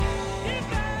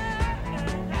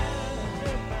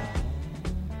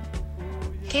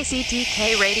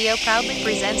KCTK Radio proudly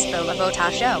presents the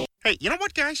Lavota Show. Hey, you know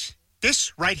what, guys?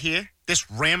 This right here, this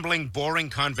rambling, boring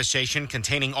conversation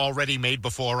containing already made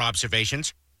before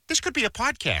observations, this could be a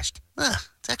podcast.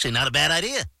 It's actually not a bad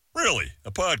idea. Really?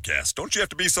 A podcast? Don't you have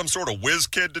to be some sort of whiz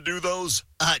kid to do those?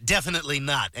 Definitely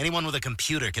not. Anyone with a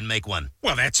computer can make one.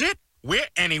 Well, that's it. We're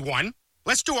anyone.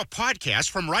 Let's do a podcast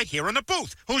from right here in the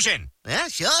booth. Who's in? Yeah,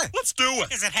 sure. Let's do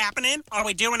it. Is it happening? Are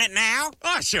we doing it now?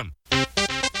 Awesome.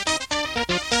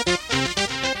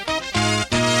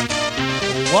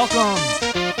 Welcome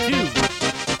to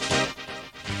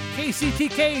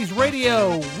KCTK's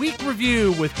Radio Week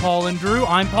Review with Paul and Drew.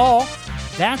 I'm Paul.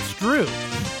 That's Drew.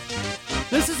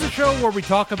 This is a show where we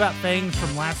talk about things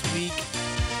from last week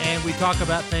and we talk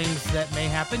about things that may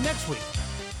happen next week.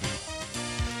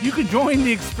 You can join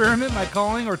the experiment by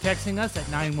calling or texting us at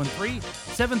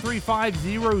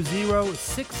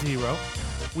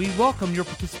 913-735-0060. We welcome your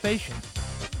participation.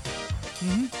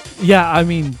 Mm-hmm. Yeah, I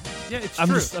mean, yeah, it's I'm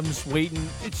true. just waiting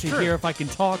to true. hear if I can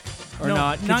talk or No,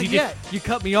 not. 'Cause not yet. You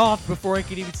cut me off before I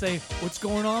could even say, what's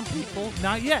going on, people?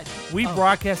 Not yet. We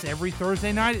broadcast every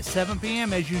Thursday night at 7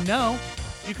 p.m. As you know,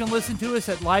 you can listen to us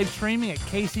at live streaming at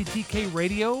KCTK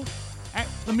Radio.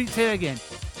 Let me say that again.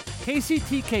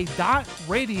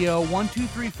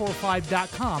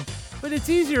 KCTK.radio12345.com. But it's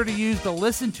easier to use the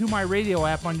Listen to My Radio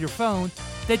app on your phone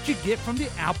that you get from the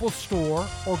Apple Store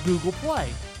or Google Play.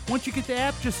 Once you get the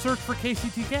app, just search for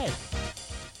KCTK.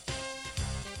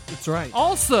 That's right.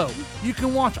 Also, you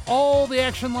can watch all the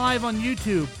action live on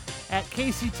YouTube at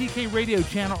KCTK Radio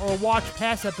channel or watch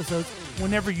past episodes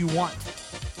whenever you want.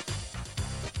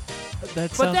 But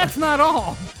that's not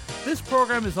all. This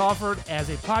program is offered as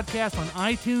a podcast on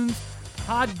iTunes,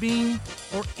 Podbean,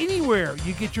 or anywhere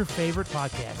you get your favorite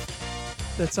podcast.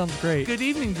 That sounds great. Good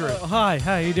evening, Drew. Hi,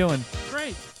 how you doing?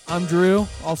 Great. I'm Drew,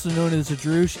 also known as the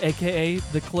Droosh, a.k.a.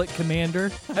 the Click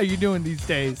Commander. How you doing these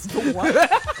days? What?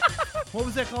 What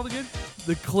was that called again?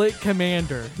 The Click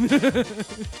Commander.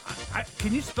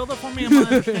 Can you spell that for me? I'm not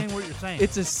understanding what you're saying.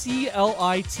 It's a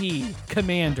C-L-I-T,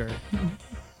 Commander.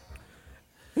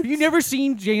 Have you never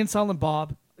seen Jay and Silent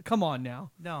Bob? Come on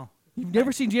now. No. You've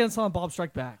never seen Jay and Silent Bob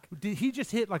Strike Back? Did he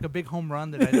just hit like a big home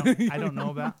run that I don't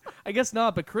know about? I guess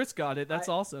not, but Chris got it. That's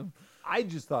awesome. I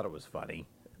just thought it was funny.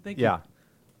 Thank you. Yeah.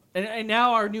 And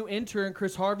now our new intern,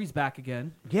 Chris Harvey's back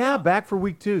again. Yeah, back for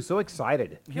week 2. So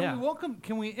excited. Can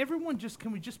we just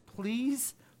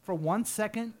please, for 1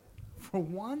 second, for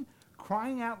one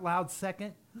crying out loud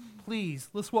second, please,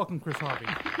 let's welcome Chris Harvey.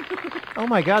 Oh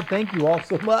my God, thank you all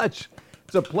so much.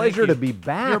 It's a pleasure to be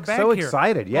back. You're back so here.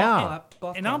 excited, yeah.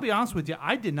 And I'll be honest with you,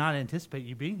 I did not anticipate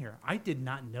you being here. I did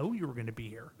not know you were going to be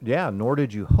here. Yeah, nor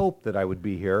did you hope that I would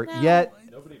be here, yet.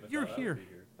 You're here.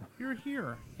 You're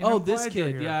here. And Oh, I'm this glad you're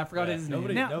kid. here. Yeah, I forgot his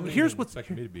name. Now, here's what's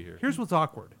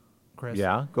awkward, Chris.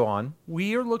 Yeah, go on.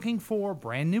 We are looking for a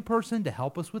brand new person to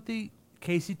help us with the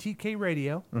KCTK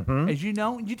radio. Mm-hmm. As you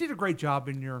know, you did a great job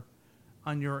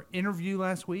on your interview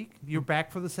last week. You're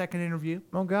back for the second interview.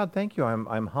 Oh God, thank you.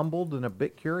 I'm humbled and a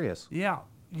bit curious. Yeah,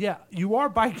 you are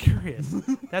bi-curious.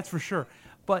 That's for sure.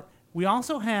 But we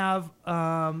also have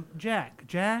Jack.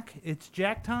 Jack, it's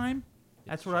Jack time.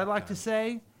 That's what I like to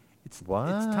say. It's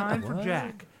time for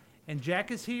Jack. And Jack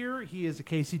is here. He is a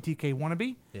KCTK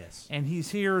wannabe. Yes. And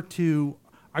he's here to.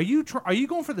 Are you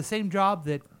going for the same job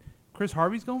that Chris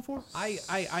Harvey's going for? I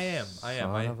am.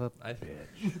 Son of a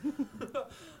bitch.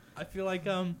 I feel like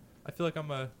I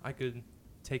could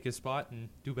take his spot and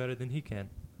do better than he can.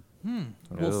 We'll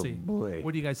Oh, see. Boy.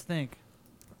 What do you guys think?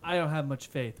 I don't have much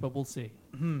faith, but we'll see.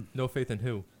 No faith in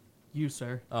who? You,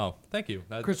 sir. Oh, thank you.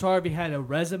 Chris Harvey had a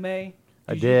resume.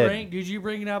 I did. Did you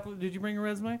bring a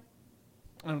resume?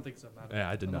 I don't think so. Yeah,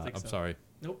 I did don't not. think I'm so. sorry.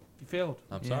 Nope, you failed.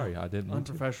 I'm sorry. I didn't. want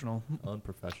to. Unprofessional.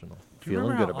 Unprofessional. Do you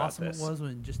Feeling remember good how about awesome this. it was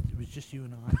when it was just you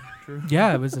and I? Drew?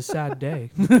 Yeah, it was a sad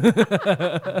day.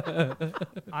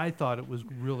 I thought it was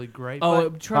really great.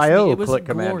 Oh, trust Hi-yo, me, it was Click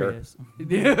Commander.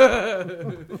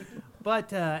 glorious.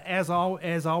 But as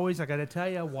always, I got to tell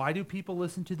you, why do people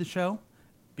listen to the show?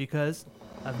 Because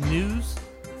of news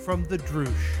from the Droosh.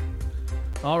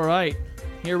 All right,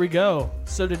 here we go.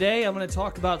 So today I'm going to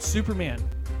talk about Superman.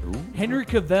 Henry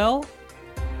Cavill.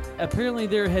 Apparently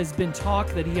there has been talk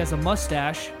that he has a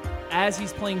mustache as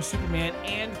he's playing Superman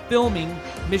and filming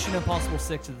Mission Impossible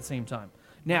 6 at the same time.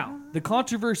 Now, the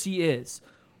controversy is,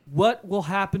 what will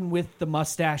happen with the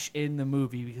mustache in the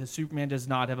movie? Because Superman does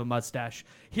not have a mustache.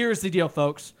 Here's the deal,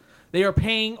 folks. They are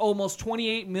paying almost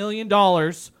 $28 million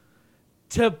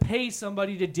to pay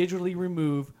somebody to digitally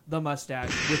remove the mustache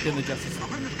within the Justice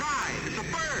League. It's a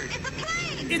bird. It's a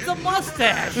plane. It's a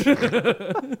mustache.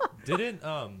 Didn't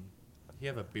he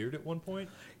have a beard at one point?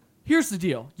 Here's the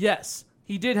deal. Yes,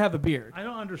 He did have a beard. I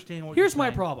don't understand what. Here's you're my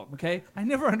saying. problem, okay? I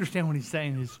never understand what he's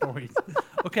saying in his stories.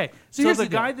 Okay, so here's the the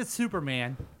guy deal. that's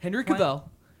Superman, Henry Plan- Cavill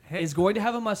is going to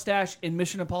have a mustache in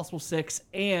Mission Impossible 6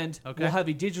 and Okay. will have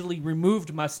a digitally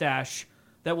removed mustache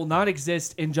that will not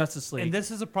exist in Justice League. and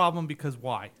this is a problem because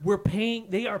why? We're paying.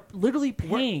 They are literally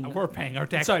paying. We're paying our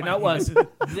tax. Sorry, money. not us.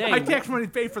 They. Our tax money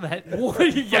paid for that. yeah, for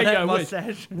that I wish.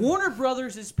 mustache. Warner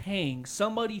Brothers is paying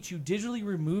somebody to digitally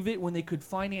remove it when they could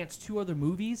finance 2 other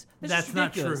movies. That's not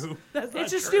ridiculous. true. That's not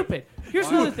It's just true. stupid. Here's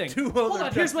another thing. Two Hold other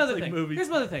on. Here's my other Justice League thing. movies. Here's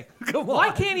my other thing. Come Why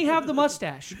on. can't he have the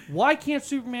mustache? Why can't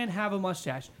Superman have a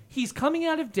mustache? He's coming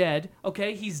out of dead.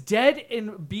 Okay, he's dead in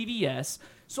BVS.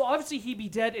 So obviously he'd be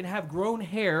dead and have grown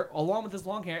hair along with his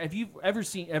long hair. Have you ever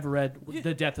read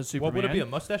The Death of Superman? What would it be, a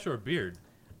mustache or a beard?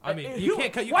 I mean, who- you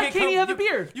can't. why can't can't he come- have a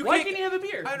beard? you Why can't- can't he have a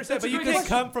beard? I understand, That's a but you great can't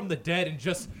question. come from the dead and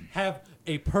just have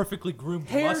a perfectly groomed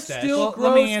Hair mustache. still Well, let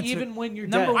grows me answer. even when you're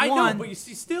Number dead. I know, one- but you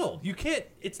see, still, you can't.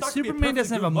 It's not gonna be a Superman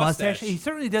doesn't have a perfectly mustache. groomed He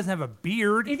certainly doesn't have a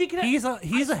beard. If you can- he's a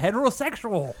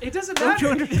heterosexual. It doesn't Don't matter.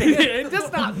 you understand? It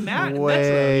does not matter.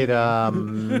 Wait a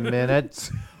minute.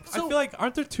 I feel like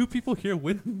aren't there 2 people here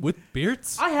with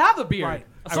beards? I have a beard. Right.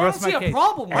 I So I don't rest see my a case.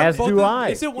 problem with As it. Both do of them- I.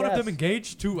 Isn't one of them Yes.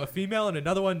 engaged to a female and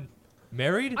another one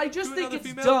married? I just to think another it's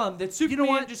female? dumb that You know Superman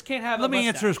what? just can't have Let a me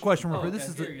mustache. answer his question real Oh, quick. okay,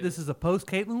 This very good. is a post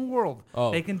Caitlyn world.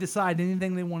 Oh. They can decide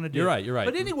anything they want to do. You're right, you're right.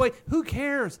 But anyway, who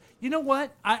cares? You know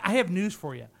what? I have news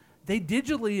for you. They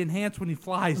digitally enhance when he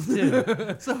flies too.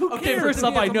 So who Okay, cares first if he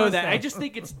off, I has a know that. I mustache? just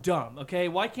think it's dumb. Okay,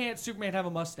 why can't Superman have a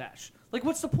mustache? Like,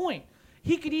 what's the point?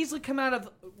 He could easily come out of.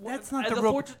 That's not the the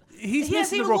real. fortress- He's He has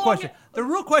missing the even real long question. hair. The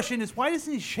real question is why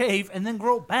doesn't he shave and then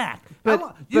grow it back? But- How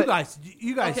lo- you but- guys.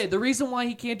 Okay, the reason why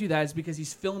he can't do that is because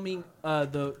he's filming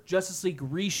the Justice League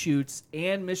reshoots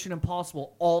and Mission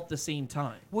Impossible all at the same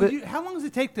time. Well, but- how long does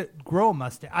it take to grow a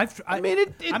mustache? I mean,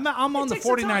 I'm on the takes some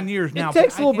 49 time. years now. It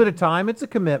takes but a little I bit can't- of time. It's a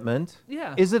commitment.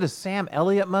 Yeah. Is it a Sam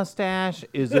Elliott mustache?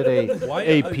 Is it a Why-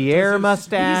 a does Pierre his- He's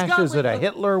mustache? got, Is it like, a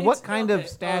Hitler? it's- What kind okay, of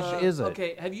stash is it?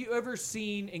 Okay, have you ever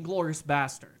seen Inglourious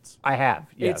Bastards? I have.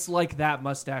 Yes. It's like that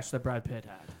mustache that Brad Pitt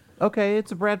had. Okay,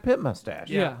 it's a Brad Pitt mustache.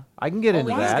 Yeah. I can get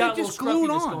Only into he's that. got They just little glue it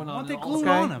scruffiness on. going Why on don't they and glue all it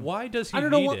that. on him? Why does he I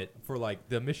don't know need what- it for like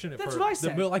the mission? That's for what I the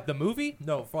said. like the movie?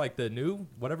 No, for like the new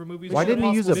whatever movie. Why Mission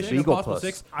didn't he use a Impossible 6? beagle Impossible puss?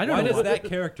 6? I don't Why know does what- that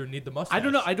character need the mustache? I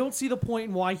don't know. I don't see the point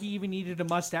in why he even needed a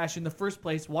mustache in the first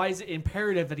place. Why is it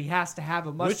imperative that he has to have a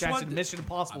Which mustache one in did- Mission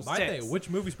Impossible My 6? thing, which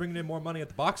movie's bringing in more money at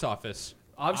the box office?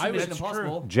 Obviously, I would- Mission That's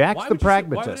Impossible. Jack's Why the would you say- Why would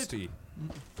pragmatist. it be?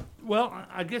 Well,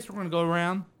 I guess we're going to go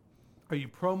around. Are you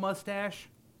pro mustache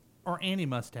or anti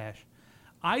mustache?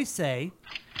 I say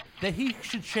that he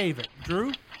should shave it.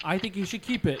 Drew? I think he should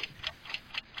keep it.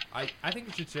 I think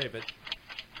you should shave it.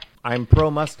 I'm pro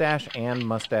mustache and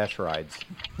mustache rides.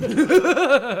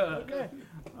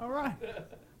 All right.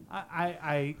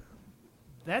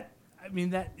 I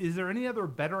mean, is there any other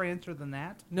better answer than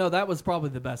that? No, that was probably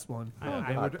the best one.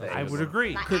 I would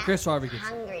agree. Chris Harvey gets it.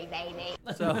 Hungry, baby.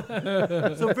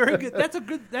 So very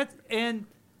good. And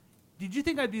did you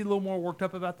think I'd be a little more worked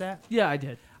up about that? Yeah, I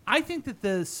did. I think that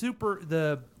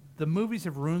the movies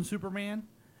have ruined Superman.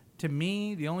 To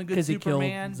me, the only good Because he killed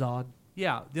Superman. Zod.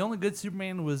 Yeah, the only good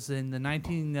Superman was in the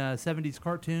 1970s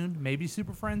cartoon, maybe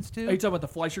Super Friends too. Are you talking about the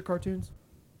Fleischer cartoons?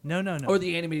 No. Or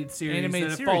the animated series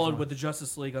Animated that series followed one. with the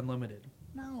Justice League Unlimited?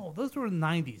 No, those were the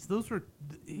 90s. Those were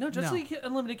No, Justice League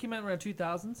Unlimited came out around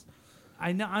 2000s.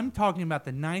 I know. I'm talking about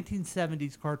the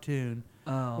 1970s cartoon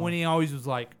Oh. when he always was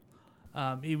like,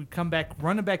 he would come back,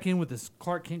 running back in with his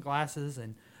Clark Kent glasses,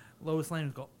 and Lois Lane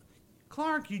would go,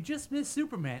 "Clark, you just missed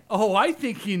Superman." Oh, I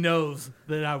think he knows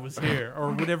that I was here,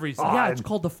 or whatever he said. Yeah, it's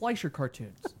called the Fleischer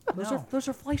cartoons. No. Those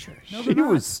are Fleischers. No, She they're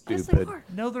not. was Yes, they stupid. are.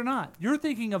 No, they're not. You're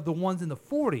thinking of the ones in the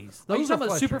 40s. Are you Those talking about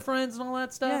Fleischer. Super Friends and all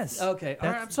that stuff? Yes. Okay. All right,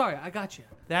 That's- I'm sorry. I got you.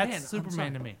 That's Man, I'm Superman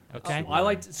sorry. to me. Okay, I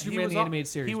liked He Superman was the al- animated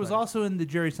series. He was better. also in the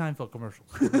Jerry Seinfeld commercials.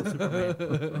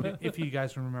 Superman, if you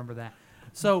guys can remember that.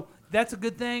 So that's a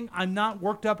good thing. I'm not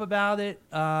worked up about it.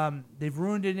 They've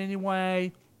ruined it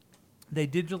anyway. They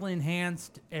digitally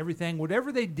enhanced everything.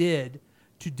 Whatever they did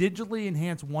to digitally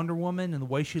enhance Wonder Woman and the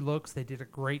way she looks, they did a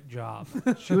great job.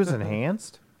 She was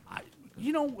enhanced.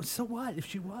 So what if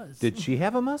she was? Did she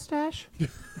have a mustache?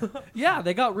 Yeah,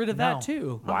 they got rid of No. that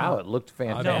too. Wow, it looked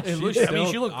fantastic.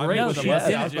 she looked great with a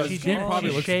mustache. She She probably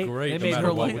did. looks She great they no made matter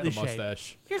her what with the completely shaved.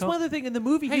 mustache. Here's one other thing in the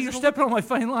movie. Hey, he's you're a stepping on my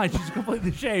fine line. She's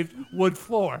completely shaved wood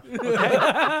floor. Okay?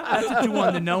 That's what you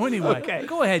wanted to know anyway. Okay.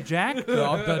 Go ahead, Jack.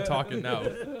 No, I'm done talking now.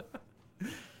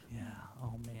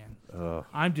 Oh man,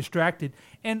 I'm distracted,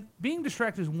 and being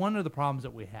distracted is one of the problems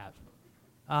that we have.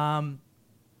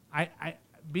 I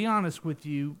be honest with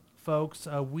you, folks.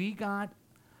 We got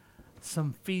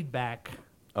some feedback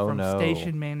Oh, from no.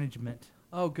 station management.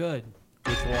 Oh, good.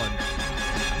 Which one?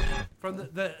 From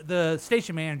the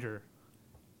station manager.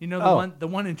 You know, Oh. the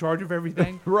one in charge of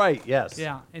everything? Right, yes.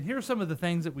 Yeah, and here's some of the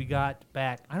things that we got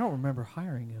back. I don't remember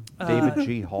hiring him. David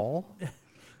G. Hall?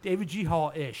 David G.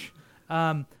 Hall-ish. We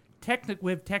have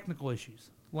technical issues.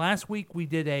 Last week we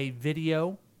did a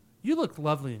video. You looked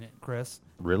lovely in it, Chris.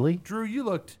 Really? Drew, you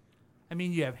looked. I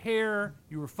mean, you have hair.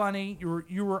 You were funny.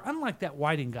 You were unlike that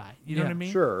Whiting guy. You know Yeah, what I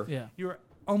mean? Sure. Yeah. You were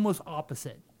almost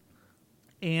opposite.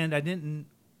 And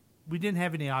we didn't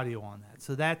have any audio on that,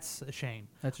 so that's a shame.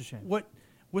 That's a shame.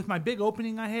 With my big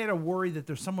opening I had, I worry that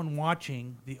there's someone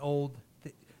watching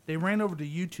they ran over to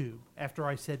YouTube after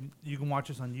I said you can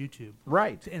watch us on YouTube.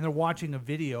 Right. And they're watching a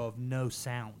video of no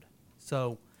sound.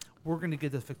 So we're going to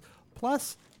get this fixed.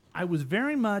 Plus, I was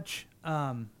very much,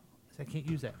 I can't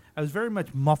use that. I was very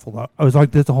much muffled. I was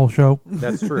like this the whole show.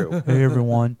 That's true. Hey,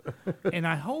 everyone. And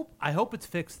I hope it's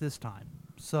fixed this time.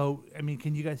 So, I mean,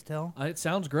 can you guys tell? It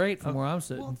sounds great from where I'm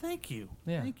sitting. Well, thank you.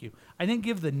 Yeah. Thank you. I didn't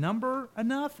give the number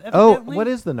enough, Oh, evidently. what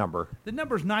is the number? The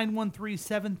number is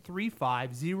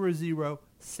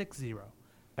 913-735-0060.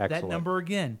 That Excellent. number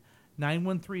again,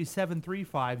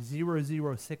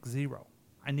 913-735-0060.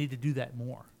 I need to do that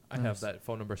more. I have that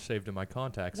phone number saved in my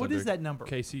contacts. What under is that number?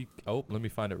 Casey. Oh, let me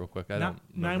find it real quick. I don't.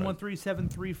 remember it.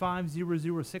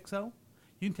 913-735-0060.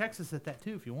 You can text us at that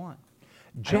too if you want.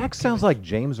 Jack sounds like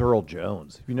James Earl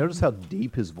Jones. Have you noticed how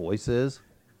deep his voice is?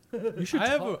 You should I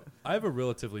have a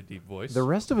relatively deep voice. The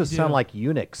rest of us sound like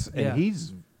eunuchs, and Yeah.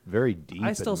 he's very deep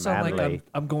I still and sound like manly.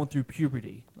 I'm going through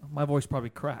puberty. My voice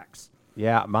probably cracks.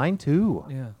 Yeah, mine too.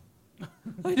 Yeah.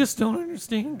 I just don't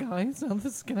understand, guys, how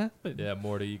this is gonna happen. Yeah,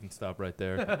 Morty, you can stop right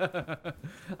there.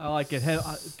 I like it.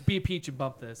 Be a peach and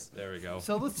bump this. There we go.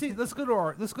 So let's see. Let's go to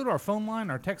our phone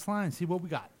line, our text line, and see what we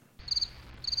got.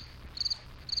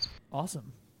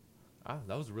 Awesome.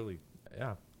 That was really,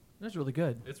 yeah. That's really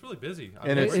good. It's really busy.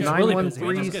 And it's it's really busy.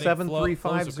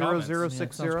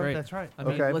 913-735-0060. That's right. I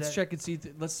mean, Okay. let's check and see.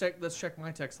 Let's check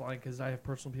my text line because I have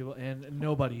personal people and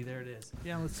nobody. There it is.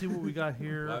 Yeah, let's see what we got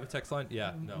here. Do I have a text line?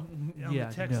 Yeah, no. On Yeah,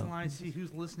 the text no. line, see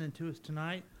who's listening to us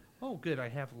tonight. Oh, good. I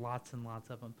have lots and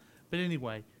lots of them. But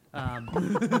anyway,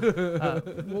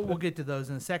 we'll get to those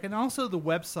in a second. Also, the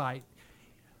website.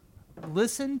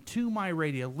 Listen to My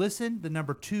Radio. Listen, the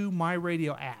number 2 My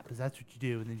Radio app, because that's what you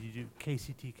do. And then you do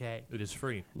KCTK. It is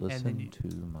free. Listen to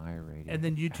my radio. And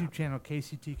then YouTube channel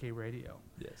KCTK Radio.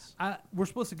 Yes. We're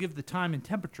supposed to give the time and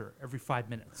temperature every 5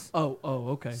 minutes. Oh,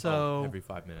 okay. So, Every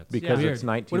 5 minutes. Because Yeah. it's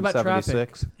Weird. What about traffic?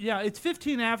 1976. yeah, it's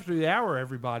 15 after the hour,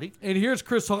 everybody. And here's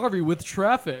Chris Harvey with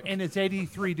traffic. And it's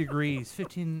 83 degrees.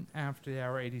 15 after the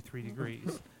hour, 83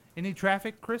 degrees. Any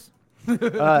traffic, Chris?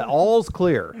 All's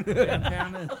clear.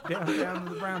 Downtown to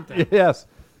the Brown Town. Yes.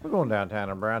 We're going downtown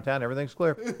in Browntown. Everything's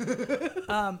clear.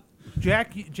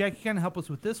 Jack, you kind of help us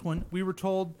with this one. We were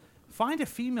told, find a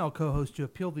female co-host to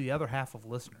appeal to the other half of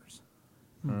listeners.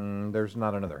 There's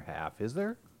not another half, is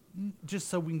there? Just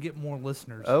so we can get more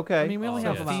listeners. Okay. I mean, we only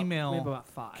have yes. about Female. We have about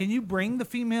 5. Can you bring the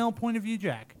female point of view,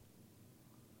 Jack?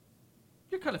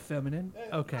 You're kind of feminine.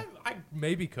 Okay. I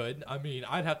maybe could. I mean,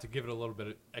 I'd have to give it a little bit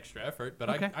of extra effort, but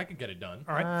Okay. I could get it done.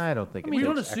 All right. I don't think I mean, it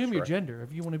don't takes assume your extra. gender.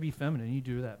 If you want to be feminine, you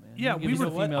do that, man. Yeah, You we give were-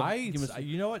 us a What? female. give us-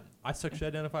 You know what? I sexually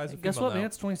identify as a female Guess what, now. man?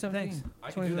 It's 2017. Thanks.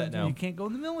 I can do that now. You can't go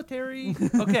in the military.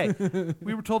 Okay.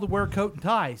 We were told to wear coat and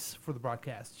ties for the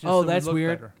broadcast. just Oh, so we that's look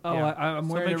weird. better. Oh, Yeah. I'm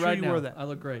So wearing make it sure right you now. wear that. I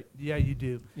look great. Yeah, you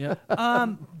do. Yeah.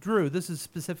 Drew, this is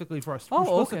specifically for us. Oh, We're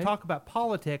supposed to okay. talk about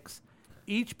politics.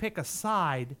 Each pick a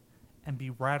side and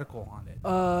be radical on it.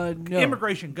 No.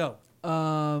 Immigration, go.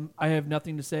 I have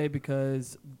nothing to say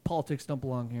because politics don't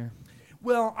belong here.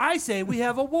 Well, I say we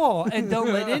have a wall and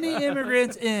don't let any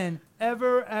immigrants in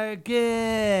ever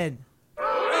again.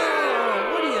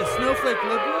 Oh, what are you, snowflake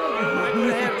liberal? You know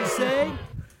what I have to say?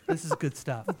 This is good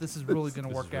stuff. This is really going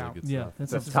to work really out. good Yeah, stuff.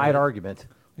 that's It's a tight argument.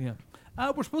 Yeah.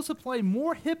 We're supposed to play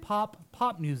more hip-hop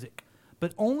pop music,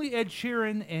 but only Ed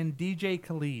Sheeran and DJ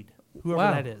Khaled, whoever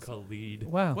Wow. that is. Khalid.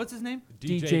 Wow. What's his name?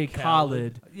 DJ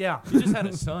Khaled? Yeah. He just had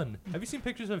a son. Have you seen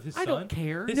pictures of his I son? don't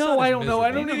care. His No, son is I don't know.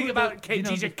 I don't miserable. know anything about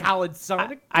DJ Khaled's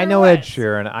son. I know Ed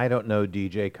Sheeran. I don't know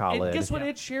DJ Khaled. And guess what?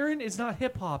 Ed Sheeran is not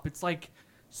hip hop. It's like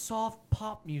soft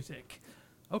pop music.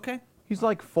 Okay. He's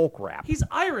like folk rap. He's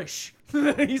Irish.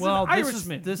 He's Well, an this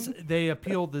Irishman. they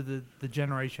appeal to the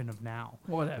generation of now.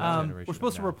 Whatever. Generation We're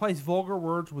supposed of to now. replace vulgar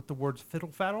words with the words fiddle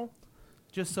faddle,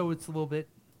 just so it's a little bit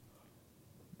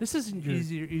This isn't your.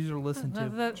 easier to listen to. You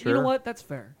know Sure. what? That's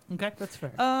fair. Okay, That's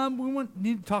fair. We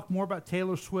need to talk more about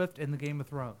Taylor Swift and the Game of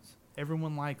Thrones.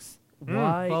 Everyone likes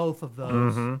Why? both of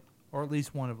those, or at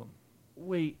least one of them.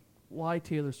 Wait. Why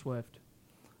Taylor Swift?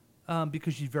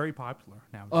 because she's very popular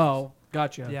now. Oh,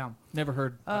 gotcha. Yeah. Never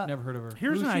heard of her.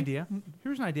 Here's Who an is she? idea.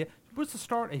 Here's an idea. What's to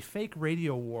start a fake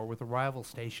radio war with a rival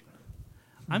station?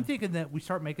 I'm thinking that we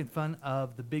start making fun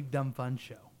of the Big Dumb Fun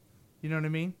Show. You know what I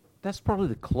mean? That's probably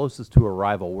the closest to a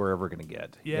rival we're ever going to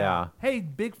get. Yeah. Hey,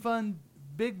 Big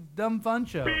Dumb Fun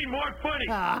Show. Be more funny.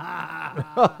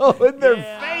 Oh, in their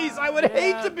face. I would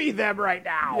hate to be them right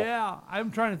now. Yeah,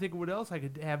 I'm trying to think of what else I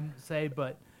could have them say,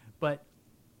 but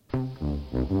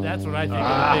that's what I think of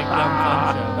the Big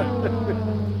Dumb Fun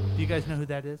Show. Do you guys know who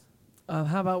that is?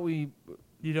 How about we?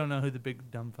 You don't know who the Big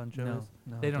Dumb Fun Show No, is?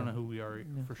 no, They I don't know don't. who we are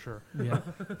for sure. Yeah.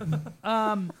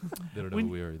 They don't know We, who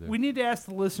we are either. we need to ask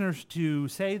the listeners to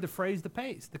say the phrase that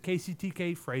pays, the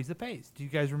KCTK phrase that pays. Do you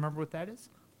guys remember what that is?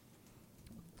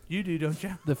 You do, don't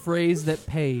you? The phrase that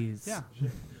pays. Yeah.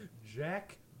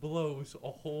 Jack blows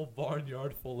a whole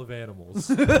barnyard full of animals.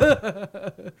 Oh,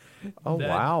 That-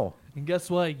 wow. And guess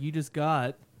what? You just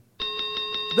got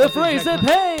the phrase that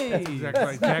pays. Exactly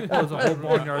right. Jack blows a whole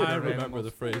barnyard I of remember animals.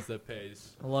 the phrase that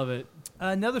pays. I love it.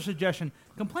 Another suggestion: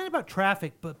 complain about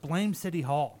traffic, but blame City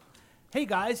Hall. Hey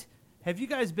guys, have you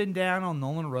guys been down on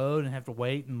Nolan Road and have to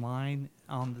wait in line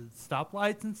on the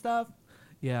stoplights and stuff?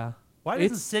 Yeah. Why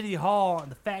doesn't City Hall and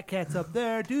the fat cats up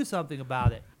there do something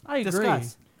about it? I agree.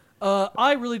 Discuss.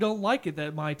 I really don't like it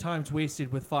that my time's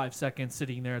wasted with 5 seconds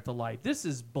sitting there at the light. This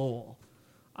is bull.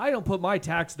 I don't put my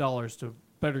tax dollars to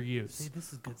better use. See,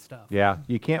 this is good stuff. Yeah,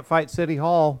 you can't fight City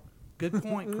Hall. Good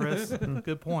point, Chris.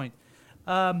 Good point.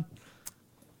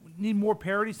 Need more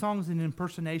parody songs and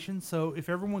impersonations. So if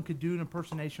everyone could do an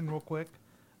impersonation real quick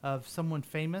of someone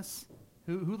famous,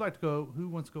 who'd like to go? Who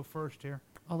wants to go first here?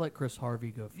 I'll let Chris Harvey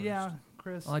go first. Yeah,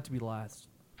 Chris. I like to be last.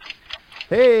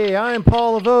 Hey, I'm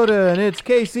Paul Avoda, and it's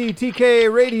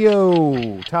KCTK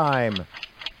Radio time.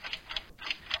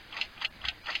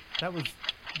 That was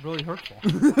really hurtful.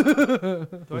 Do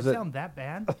Was I it- sound that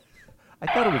bad? I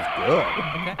thought it was good.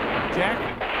 Okay,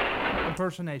 Jack,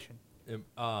 impersonation.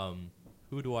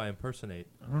 Who do I impersonate?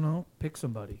 I don't know. Pick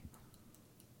somebody.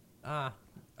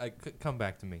 Come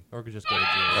back to me, or just go to jail.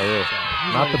 Oh,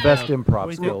 Sorry. not the best improv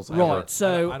Wait, skills ever. Right,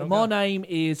 so I don't my know. name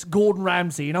is Gordon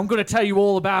Ramsay, and I'm going to tell you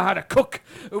all about how to cook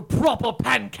proper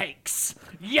pancakes.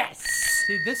 Yes!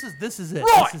 See, this is it.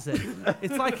 Right. This is it.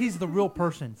 It's like he's the real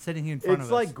person sitting here in front It's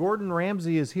of us. like Gordon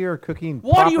Ramsay is here cooking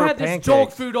Why do you proper have this pancakes.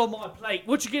 dog food on my plate?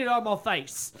 What'd you get it on my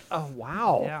face? Oh,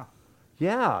 wow. Yeah.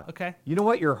 Yeah. Okay. You know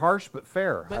what? You're harsh but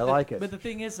fair. I like it. But the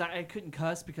thing is, I couldn't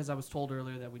cuss because I was told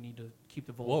earlier that we need to keep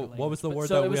the vulgar What was the language. word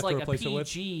so that it we was have to like replace a it with?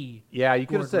 PG. Yeah, you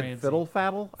could have Gordon said Ramsay. fiddle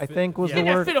faddle, I think was the Get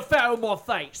that word. fiddle fat on my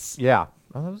face. Yeah.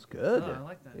 Oh, that was good. Oh, I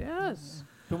like that. Yes.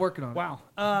 Been working on it.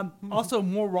 Wow. Also,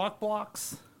 more rock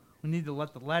blocks. We need to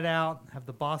let the let out, have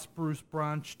the Boss Bruce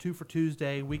brunch, 2 for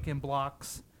Tuesday, weekend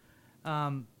blocks.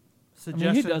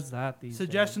 Suggestion, who does that these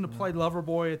Suggestion days? to play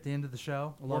Loverboy at the end of the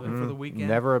show. love Working for the weekend.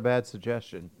 Never a bad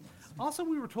suggestion. Also,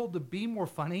 we were told to be more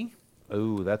funny.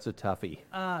 Ooh, that's a toughie.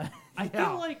 I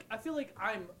feel like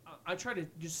I try to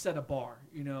just set a bar,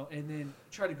 you know, and then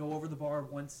try to go over the bar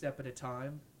one step at a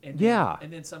time, and then, Yeah.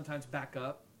 and then sometimes back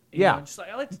up. Yeah. You know, just like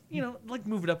I like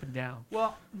move it up and down.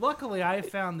 Well, luckily, I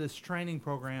found this training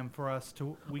program for us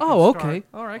to. We Oh, can okay. start.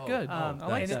 All right, good. I like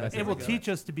Nice, that. nice. It will teach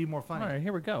us to be more funny. All right,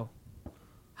 here we go.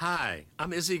 Hi,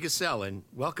 I'm Izzy Gassell, and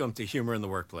welcome to Humor in the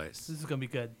Workplace. This is going to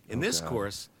be good. In this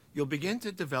course, you'll begin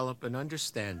to develop an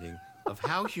understanding of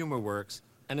how humor works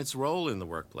and its role in the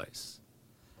workplace.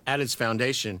 At its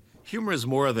foundation, humor is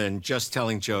more than just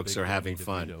telling jokes or having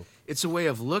fun. DeVito. It's a way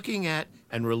of looking at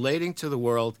and relating to the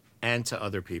world and to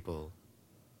other people.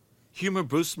 Humor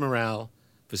boosts morale,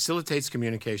 facilitates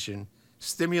communication,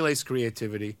 stimulates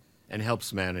creativity, and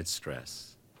helps manage stress.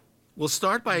 We'll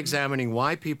start by examining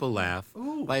why people laugh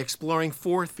by exploring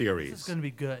 4 This is theories: going to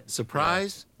be good.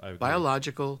 surprise, I agree.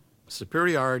 biological,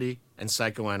 superiority, and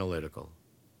psychoanalytical.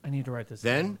 I need to write this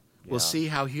Then down. we'll see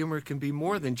how humor can be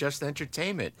more than just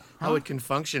entertainment, how it can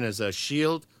function as a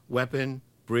shield, weapon,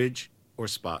 bridge, or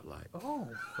spotlight.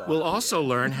 We'll also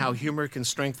learn how humor can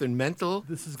strengthen mental,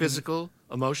 This is gonna- physical,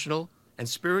 emotional, and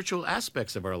spiritual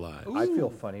aspects of our lives. I feel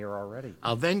funnier already.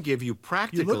 I'll then give you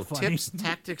practical funny. tips,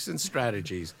 tactics, and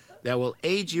strategies that will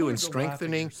aid you in to laugh at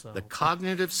strengthening yourself. the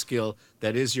cognitive skill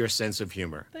that is your sense of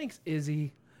humor. Thanks,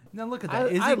 Izzy. Now look at that.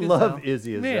 Izzy I Gazelle. love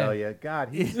Izzy Man. Azalea. God,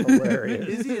 he's hilarious.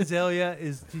 Izzy Azalea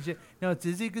is TJ. No, it's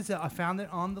Izzy Gazelle. I found it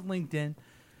on the LinkedIn,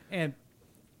 and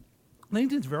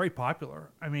LinkedIn's very popular.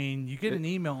 I mean, you get an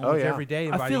email almost yeah. every day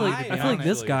I inviting feel you like to I be feel on like it.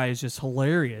 this guy is just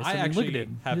hilarious. I mean, actually look at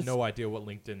him. have Just- no idea what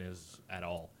LinkedIn is at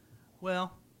all.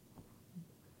 Well,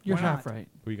 You're why half not? right.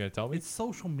 Were you going to tell me? it's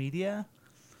social media.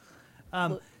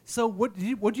 So what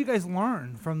did you guys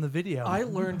learn from the video? I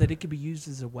learned that it could be used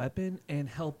as a weapon and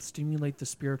help stimulate the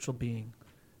spiritual being.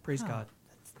 Praise God.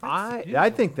 I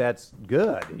think that's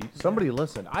good. Somebody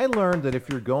listen. I learned that if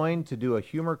you're going to do a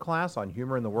humor class on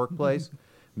humor in the workplace,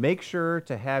 make sure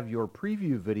to have your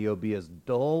preview video be as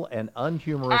dull and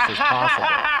unhumorous as possible.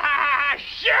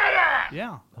 Shut up!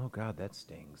 Yeah. Oh God, that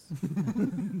stings.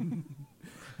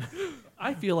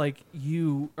 I feel like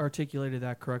you articulated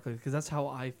that correctly because that's how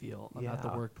I feel about the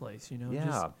Yeah. workplace. You know, Yeah.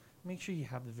 just make sure you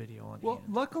have the video on Well,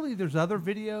 hand. luckily there's other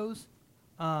videos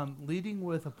leading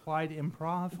with applied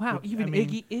improv. Wow, which, even I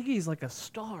mean, Iggy's like a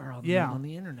star on, Yeah. on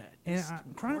the internet. And It's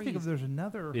I'm trying to think if crazy. there's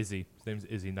another. Izzy. His name's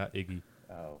Izzy, not Iggy.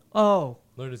 Oh,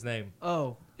 Learn his name.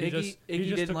 oh, He Iggy, just- he Iggy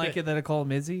just didn't took like it. it that I called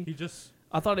him Izzy. He just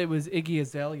I thought it was Iggy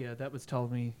Azalea that was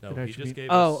telling me no. that I He should just be. gave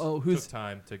Oh, us who's took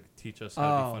time to teach us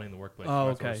how to be funny in the workplace. Oh, We might as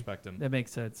well okay. respect him. That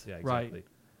makes sense. Yeah, exactly. Right.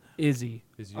 Izzy.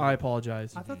 Izzy. I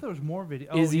apologize. I thought there was more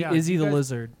video. Izzy, yeah. Izzy Do the you guys-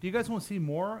 lizard. Do you guys want to see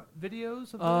more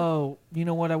videos of that? Oh, you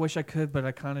know what? I wish I could, but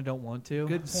I kind of don't want to.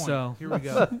 Good point. So Here we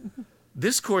go.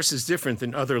 This course is different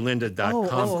than other lynda.com Oh,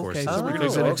 okay. courses So we're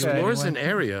because gonna it go explores okay. an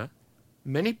area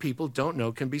many people don't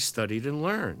know can be studied and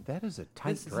learned. That is a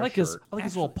tight This is dress like his, shirt. I like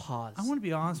his little pause. I want to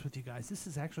be honest with you guys. This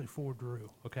is actually for Drew.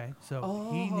 Okay, so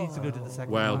he needs to go to the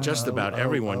second. While one. just about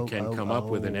everyone can come up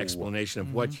with an explanation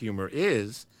of what humor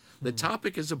is, the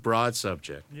topic is a broad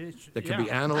subject that can be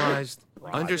analyzed,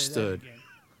 understood,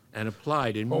 and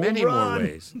applied in many more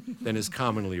ways than is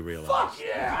commonly realized.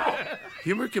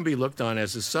 Humor can be looked on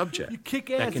as a subject kick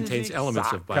that ass, contains Izzy.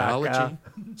 elements of biology,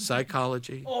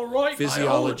 psychology,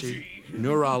 physiology,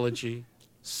 neurology,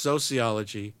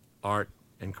 sociology, art,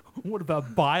 and What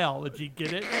about biology?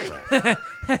 Get it?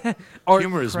 Art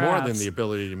humor and is more than crafts. the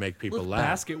ability to make people Little laugh.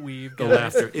 basket weave. The guys.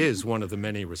 laughter is one of the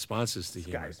many responses to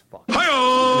humor. Guy's fuck. And it's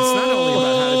not only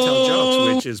about how to tell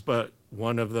jokes, which is but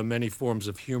one of the many forms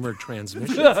of humor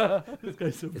transmission.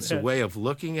 It's a way of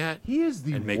looking at He is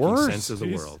the and making worst. sense of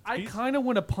the world. I kind of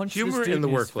want to punch Humor this dude in the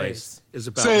his workplace face. is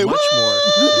about much more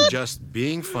than just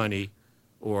being funny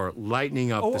or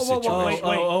lightening up the situation. Wait,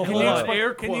 Oh, can hold you on. explain,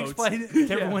 Air can you quotes. explain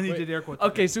to everyone he did air quotes?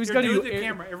 Okay, so he's Here, got to do do it to the air-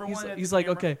 camera. Everyone at he's the like,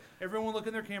 camera. okay. Everyone look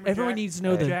in their camera. Everyone Jack. needs to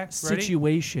know the Jack, ready?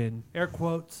 situation. Air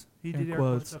quotes. He did Air air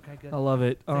quotes. quotes. Okay, good. I love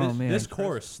it. Oh this, man. This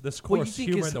course, What you humor think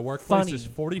in is the workplace funny is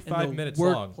in 45 the minutes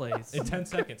workplace? long in 10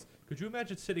 seconds. Could you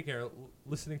imagine sitting here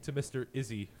listening to Mr.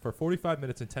 Izzy for 45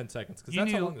 minutes and 10 seconds? Because You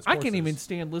that's how need- long this I course can't is. even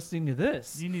stand listening to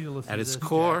this. You need to listen At to its this,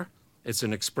 core, it's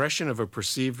an expression of a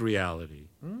perceived reality.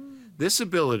 This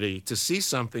ability to see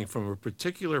something from a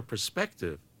particular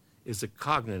perspective is a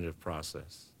cognitive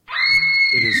process.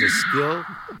 It is a skill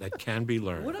that can be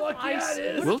learned. What if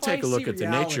I, We'll take a look at the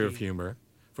nature of humor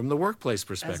from the workplace as a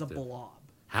perspective, blob.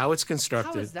 how it's How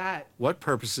constructed, is that? what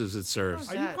purposes it serves.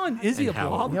 Jack. Are you calling Izzy a And how-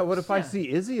 blob? Yeah, what if I see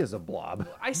Izzy as a blob?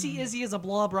 I see Izzy as a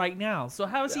blob right now. So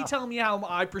how is he telling me how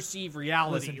I perceive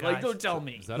reality? Listen, Like, guys. don't tell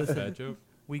me. Is that a bad joke?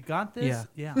 We got this.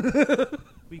 Yeah.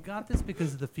 We got this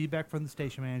because of the feedback from the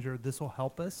station manager. This will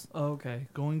help us Oh, okay.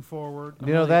 going forward.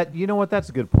 You know that. You know what? That's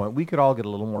a good point. We could all get a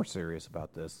little more serious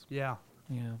about this. Yeah.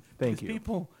 Yeah. Thank 'Cause you.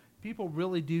 People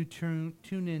really do tune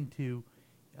into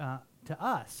to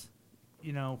us,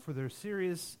 you know, for their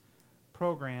serious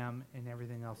program and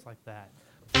everything else like that.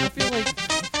 I feel like.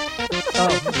 Oh,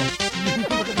 okay. We're gonna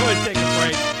go ahead and take a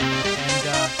break,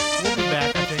 and we'll be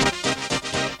back, I think,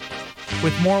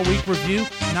 with more week review.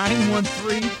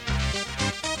 913.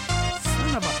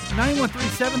 Son of a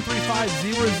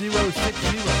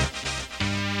 913-735-0060.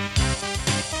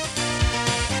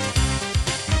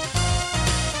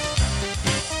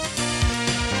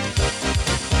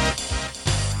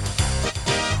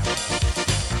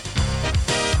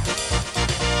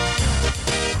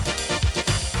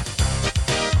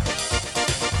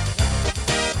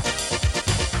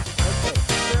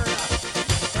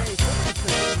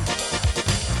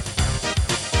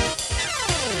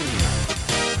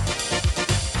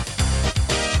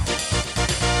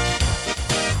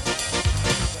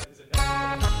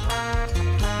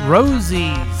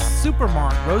 Rosie's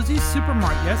Supermart. Rosie's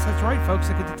Supermart. Yes, that's right, folks.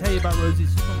 I get to tell you about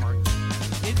Rosie's Supermart.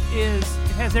 It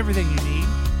has everything you need.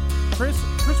 Chris,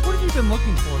 what have you been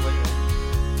looking for lately?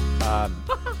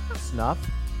 Snuff?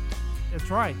 That's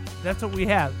right. That's what we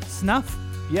have. Snuff.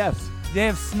 Yes. They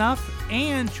have snuff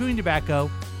and chewing tobacco,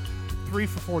 3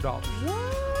 for $4.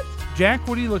 What? Jack,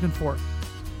 what are you looking for?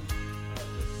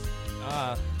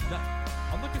 No,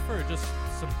 I'm looking for just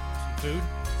some food.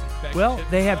 Some bag Well, of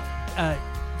chips they and have stuff.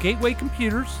 Gateway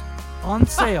computers on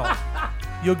sale.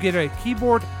 You'll get a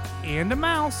keyboard and a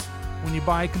mouse when you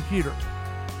buy a computer.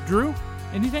 Drew,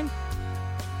 anything?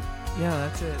 Yeah,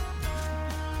 that's it.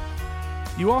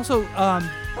 You also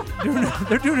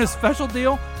they're doing a special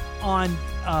deal on.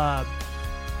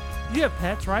 You have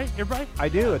pets, right? Everybody? I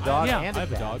do, a dog Yeah. and a I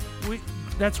have a cat. dog.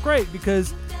 That's great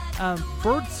because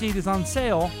Birdseed is on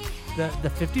sale.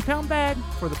 The 50-pound bag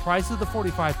for the price of the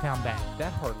 45-pound bag.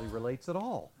 That hardly relates at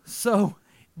all. So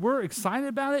we're excited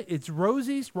about it. It's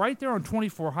Rosie's right there on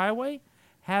 24 Highway.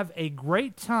 Have a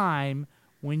great time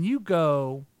when you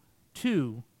go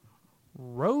to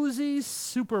Rosie's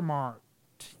Supermart.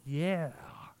 Yeah.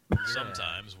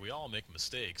 Sometimes we all make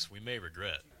mistakes we may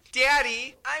regret.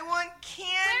 Daddy, I want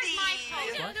candy!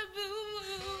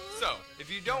 So, if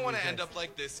you don't want to end up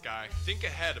like this guy, think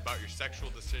ahead about your sexual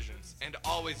decisions and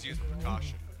always use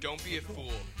precaution. Don't be a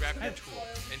fool, grab your tool,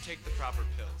 and take the proper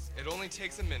pills. It only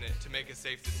takes a minute to make a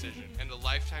safe decision and a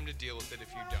lifetime to deal with it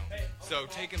if you don't. So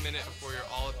take a minute before you're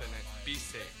all up in it. Be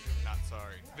safe, not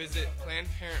sorry. Visit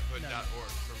PlannedParenthood.org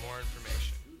for more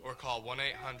information or call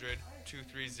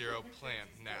 1-800-230-PLAN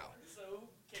now.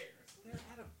 They're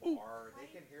at a bar. They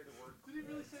can hear the word. Did he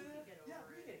really say that? Yeah,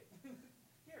 read it.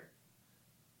 Here.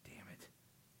 Damn it.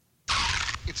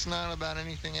 It's not about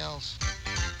anything else.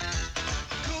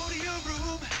 Go to your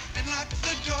room and lock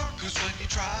the door, cause when you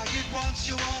try it once,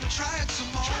 you wanna try it some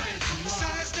more.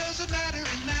 Size doesn't matter,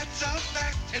 and that's a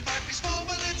fact. It might be small,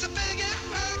 but it's a big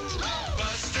impact.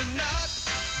 Bust a nut,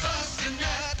 bust a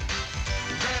nut.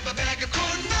 Grab a bag of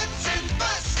corn nuts and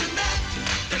bust a nut.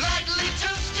 They're lightly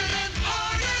toasted and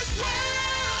hard as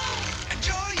well.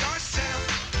 Enjoy yourself,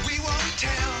 we won't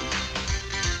tell.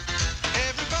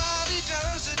 Everybody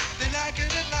does it, they like it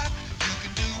a lot. You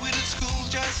can do it at school,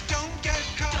 just don't get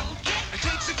caught. It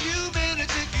takes a few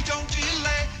minutes if you don't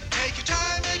delay. Take your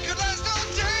time, make it last all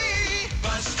day.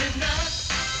 Bust a nut,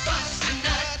 bust a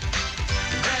nut.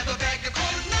 Grab a bag of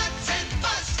corn nuts and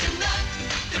bust a nut.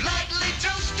 They're lightly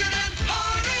toasted and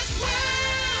hard as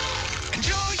well.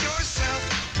 Enjoy yourself,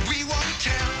 we won't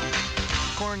tell.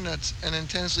 Corn Nuts, an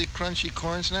intensely crunchy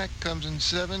corn snack, comes in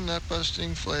 7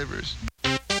 nut-busting flavors.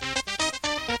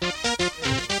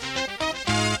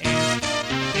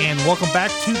 And welcome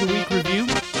back to the Week Review.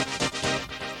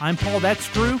 I'm Paul, that's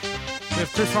Drew. We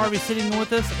have Chris Harvey sitting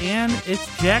with us, and it's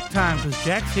Jack time because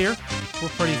Jack's here. We're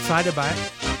pretty excited by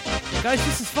it. Guys,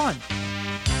 this is fun.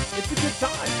 It's a good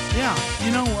time. Yeah, you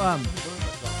know,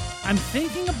 I'm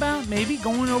thinking about maybe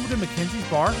going over to Mackenzie's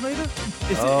Bar later.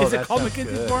 Is it that called sounds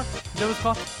Mackenzie's good. Bar? Is that what it's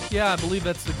called? Yeah, I believe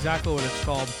that's exactly what it's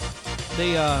called.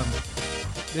 They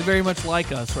very much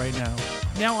like us right now.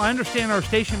 Now, I understand our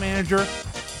station manager,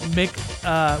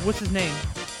 what's his name?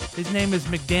 His name is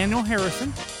McDaniel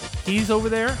Harrison. He's over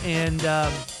there, and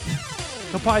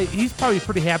he's probably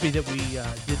pretty happy that we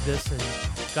did this and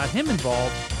got him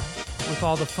involved with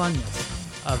all the funness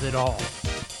of it all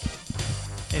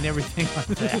and everything like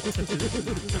that.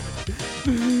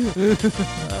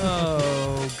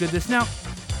 Oh, goodness. Now,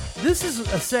 this is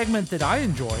a segment that I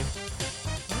enjoy.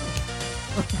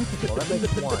 Well, that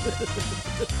makes one.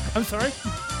 I'm sorry.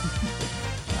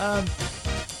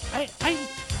 I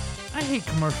hate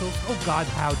commercials. Oh God,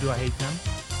 how do I hate them?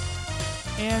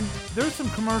 And there's some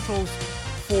commercials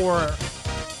for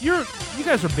you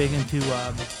guys are big into.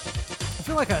 I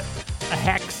feel like a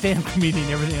hack stand comedian.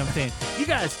 Everything I'm saying. You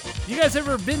guys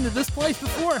ever been to this place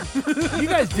before? You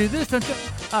guys do this, don't you?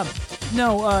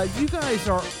 No. You guys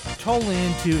are totally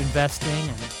into investing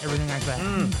and everything like that.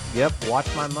 Yep, watch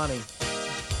my money.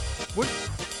 What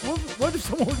if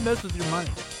someone would mess with your money?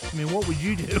 I mean, what would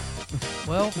you do?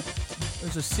 Well,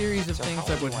 there's a series of things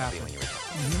that would happen.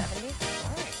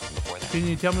 Can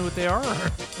you tell me what they are?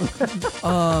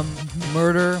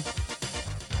 Murder,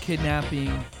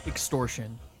 kidnapping,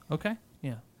 extortion. Okay,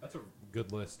 yeah. That's a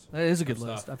good list. That is a of good stuff.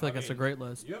 list. I feel like that's a great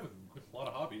list. You have a lot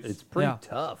of hobbies. It's pretty Yeah.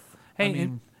 tough. Hey, I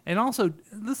mean- and also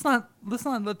let's not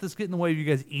let this get in the way of you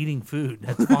guys eating food.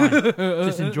 That's fine.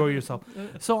 Just enjoy yourself.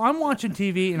 So I'm watching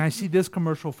TV and I see this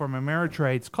commercial from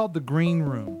Ameritrade. It's called The Green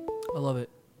Room. I love it.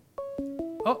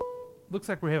 Oh, looks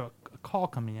like we have a call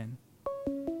coming in.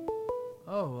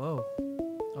 Oh,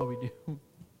 we do.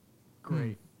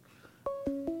 Great.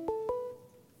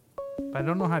 But I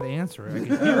don't know how to answer it. I can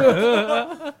hear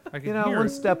it. I can hear one it.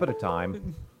 step at a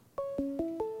time.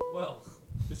 Well,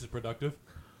 this is productive.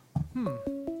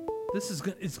 This is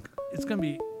it's gonna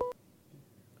be.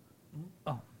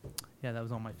 Oh, yeah, that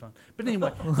was on my phone. But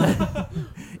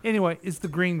anyway, it's The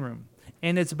Green Room,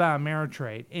 and it's about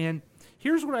Ameritrade. And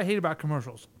here's what I hate about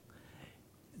commercials: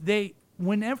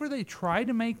 whenever they try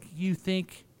to make you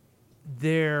think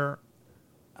they're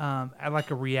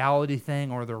like a reality thing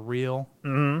or they're real,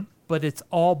 but it's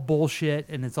all bullshit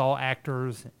and it's all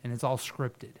actors and it's all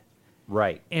scripted.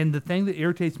 Right. And the thing that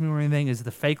irritates me more than anything is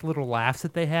the fake little laughs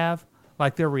that they have,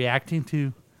 like they're reacting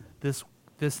to this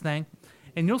thing.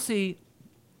 And you'll see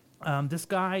this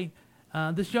guy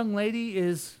this young lady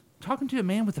is talking to a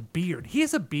man with a beard. He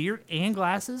has a beard and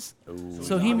glasses.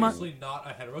 So he must obviously not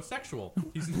a heterosexual.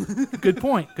 He's Good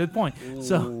point. Good point.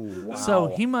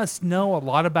 So he must know a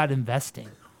lot about investing.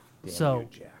 Damn you,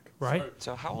 Jack. Right?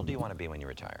 So how old do you want to be when you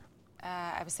retire?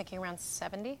 I was thinking around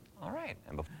 70. All right.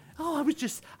 And Oh, I was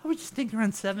just thinking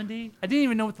around 70. I didn't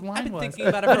even know what the line I've been was. thinking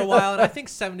about it for a while, and I think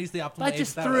 70 is the optimal I age.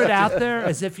 just That threw was- it out there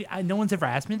as if no one's ever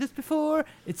asked me this before.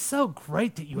 It's so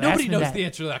great that you asked Nobody me knows that. the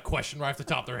answer to that question right off the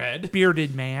top of their head.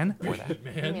 Bearded man. You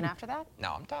mean after that?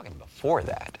 No, I'm talking before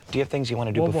that. Do you have things you want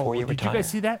to do Whoa, whoa, before you did retire? you guys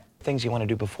see that? Things you want to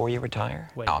do before you retire?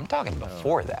 Wait. No, I'm talking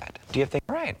before that. Do you have things?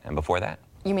 Right. And before that?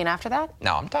 You mean after that?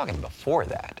 No, I'm talking before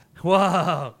that.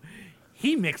 Whoa.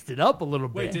 He mixed it up a little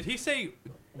bit. Wait, did he say,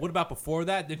 what about before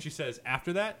that? Then she says,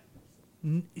 after that?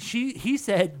 He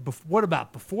said, what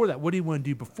about before that? What do you want to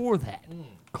do before that?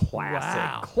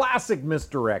 Classic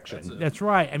misdirection. That's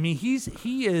right. I mean, he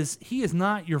is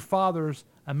not your father's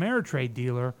Ameritrade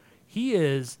dealer. He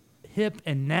is hip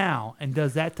and now and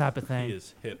does that type of thing. He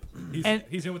is hip.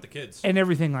 He's in with the kids. And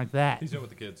everything like that. He's in with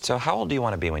the kids. So how old do you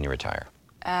want to be when you retire?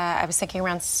 I was thinking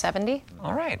around 70.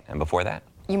 All right. And before that?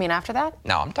 You mean after that?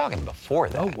 No, I'm talking before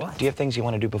that. Oh, what? Do you have things you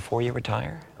want to do before you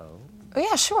retire? Oh,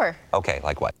 yeah, sure. Okay,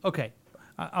 like what? Okay.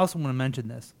 I also want to mention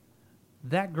this.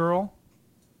 That girl,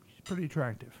 she's pretty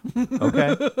attractive.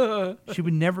 Okay. She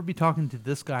would never be talking to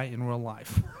this guy in real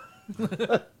life.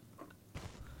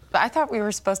 But I thought we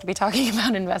were supposed to be talking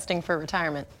about investing for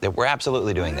retirement. We're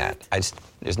absolutely doing that.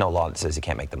 There's no law that says you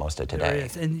can't make the most of today. There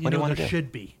is. And What do you know, want there to do?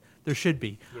 should be. There should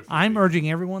be. I'm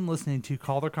urging everyone listening to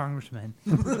call their congressman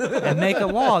and make a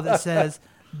law that says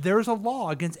there's a law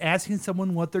against asking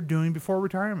someone what they're doing before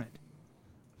retirement.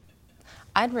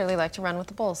 I'd really like to run with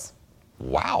the Bulls.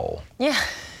 Wow. Yeah,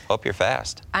 Hope you're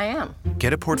fast. I am.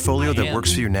 Get a portfolio that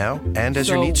works for you now and as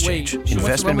your So, needs wait, change. she wants to run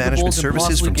Investment with the management Bulls and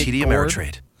services from possibly TD get bored?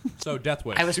 Ameritrade. So, death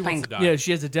wish. I was she wants playing- to die. Yeah,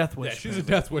 she has a death wish. Yeah, she's a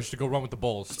death wish to go run with the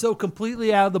Bulls. So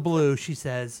completely out of the blue, she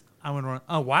says, "I want to run."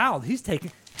 Oh wow, he's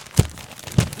taken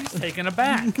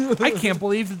aback. I can't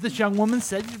believe that this young woman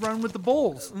said you'd run with the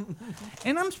Bulls.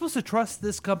 And I'm supposed to trust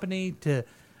this company to.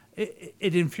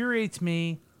 It infuriates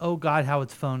me. Oh God, how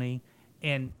it's phony.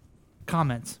 And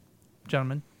comments,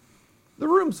 gentlemen. The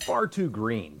room's far too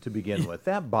green to begin with.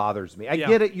 That bothers me. I Yeah.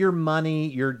 get it. Your money.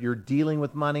 You're dealing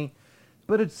with money,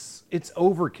 but it's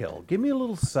overkill. Give me a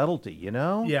little subtlety. You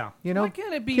know. Yeah. You know. Why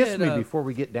can't it be kiss at me a- before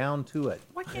we get down to it?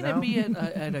 Why can't you know? it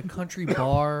be at a country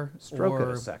bar? Stroke it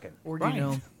or, a second. Or, Right. you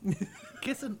know,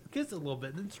 Kiss it a little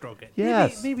bit, then stroke it.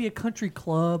 Yes. maybe a country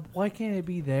club. Why can't it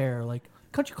be there? Like,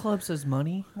 country club says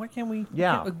money. Why can't we?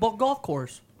 Yeah. Like, golf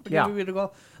course. Why Yeah. can't we go to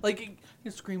golf? Like,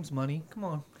 it screams money. Come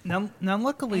on. Now,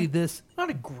 luckily this Not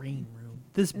a green room.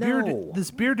 No.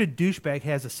 this bearded douchebag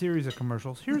has a series of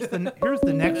commercials. Here's the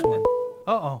next one.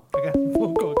 Uh-oh, I got a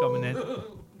phone call coming in.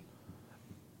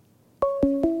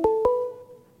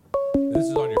 This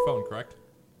is on your phone, correct?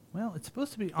 Well, it's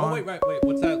supposed to be on. Oh, wait.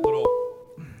 What's that little...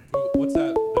 What's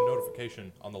that, the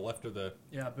notification on the left of the...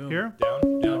 Yeah, boom. Here?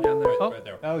 Down there. Right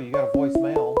there. Oh, you got a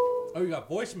voicemail. Oh, you got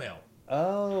voicemail.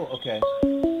 Oh, okay.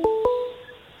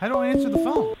 How do I answer the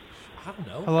phone? I don't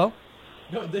know. Hello?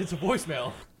 No, it's a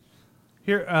voicemail.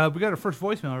 Here, we got our first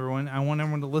voicemail, everyone. I want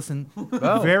everyone to listen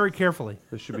Oh. very carefully.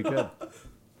 This should be good.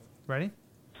 Ready?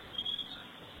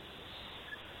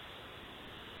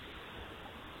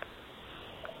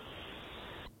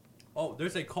 Oh,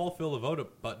 there's a call Phil Lavoda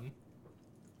button.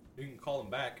 You can call him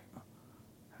back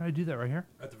How do I do that right here?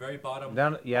 at the very bottom.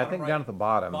 Down, yeah, I think down at the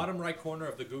bottom. Bottom right corner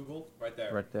of the Google, right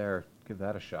there. Right there. Give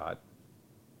that a shot.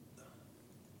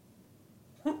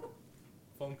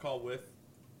 Phone call with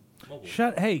mobile.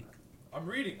 Hey. I'm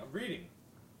reading.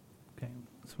 Okay,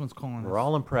 someone's calling We're us.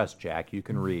 all impressed, Jack. You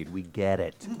can read. We get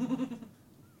it. I didn't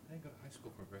go to high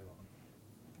school for very long.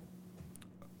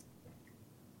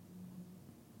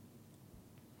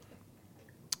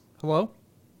 Hello?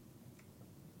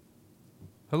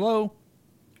 Hello?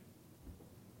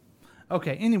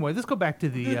 Okay, anyway, let's go back to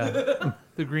the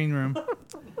the green room.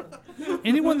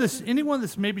 Anyone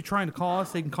that's maybe trying to call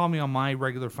us, they can call me on my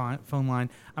regular phone line.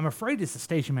 I'm afraid it's the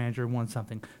station manager who wants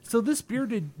something. So this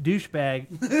bearded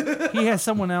douchebag, he has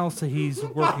someone else that he's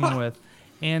working with.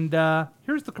 And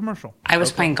here's the commercial. I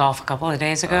was playing golf a couple of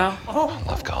days ago. I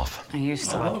love golf. I used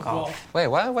to love golf. Wait,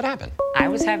 what happened? I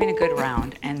was having a good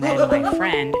round, and then my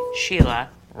friend, Sheila,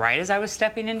 right as I was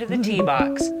stepping into the tee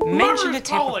box, mentioned a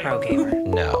tip of Pro Gamer.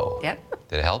 No. Yep.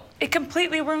 Did it help? It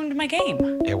completely ruined my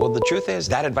game. Yeah, well, the truth is,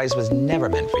 that advice was never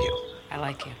meant for you. I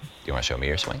like you. Do you want to show me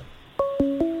your swing?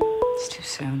 It's too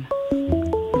soon.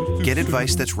 Get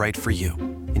advice that's right for you.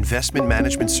 Investment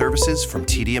management services from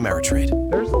TD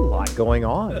Ameritrade. There's a lot going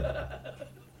on.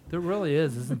 There really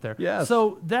is, isn't there? Yes.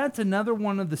 So that's another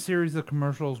one of the series of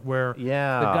commercials where the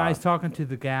guy's talking to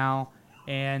the gal,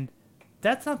 and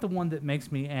that's not the one that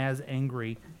makes me as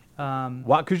angry.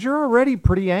 Why? Because you're already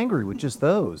pretty angry with just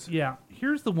those. Yeah.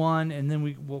 Here's the one, and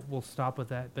then we'll stop with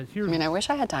that. But here's. I mean, I wish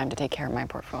I had time to take care of my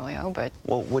portfolio, but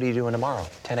Well, what are you doing tomorrow?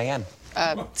 10 a.m.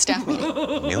 Staff meeting.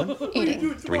 Noon?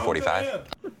 Eating. 3:45.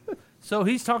 So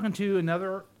he's talking to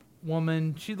another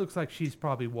woman. She looks like she's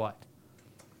probably what?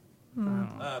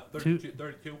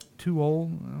 32. Too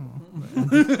old. I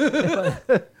don't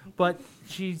know. but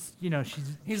she's,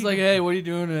 He's like, hey, what are you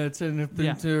doing at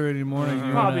 10:30 in the morning?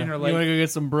 You Probably wanna, in her you late. want to go get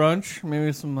some brunch?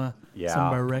 Maybe some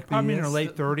rugby. Probably in her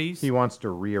late 30s. He wants to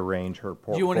rearrange her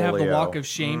portfolio. Do you want to have the walk of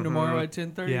shame tomorrow at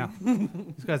 10:30? Yeah.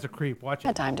 This guy's a creep. Watch I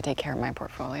had time to take care of my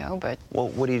portfolio, but Well,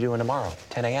 what are you doing tomorrow?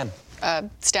 10 a.m.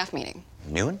 Staff meeting.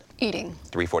 Noon? Eating.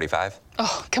 3:45.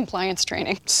 Oh, compliance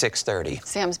training. 6:30.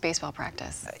 Sam's baseball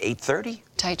practice. 8:30.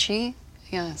 Tai Chi.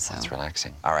 Yeah, so. That's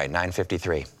relaxing. All right,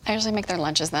 9:53. I usually make their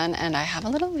lunches then, and I have a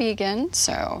little vegan,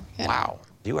 so. You know. Wow.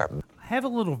 You are. Have a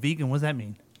little vegan. What does that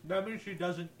mean? That means she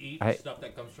doesn't eat I- stuff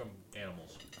that comes from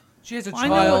animals. She has a I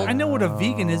child. know what a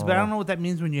vegan is, but I don't know what that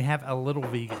means when you have a little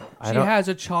vegan. She has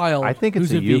a child. I think it's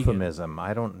who's a a vegan. euphemism.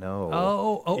 I don't know.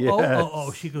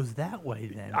 Oh, she goes that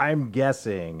way then. I'm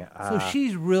guessing. So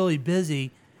she's really busy,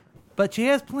 but she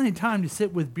has plenty of time to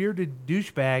sit with bearded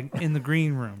douchebag in the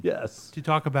green room. Yes. To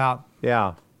talk about.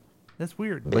 Yeah. That's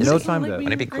weird. But no time to.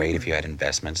 Wouldn't it be great if you had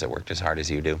investments that worked as hard as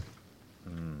you do?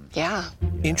 Yeah.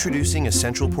 Introducing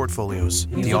Essential Portfolios,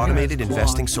 the automated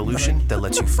investing solution that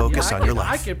lets you focus on your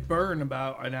I life. could burn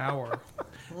about an hour.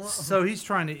 So he's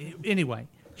trying to. Anyway,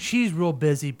 she's real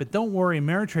busy, but don't worry,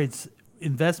 Ameritrade's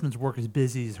investments work as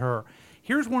busy as her.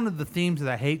 Here's one of the themes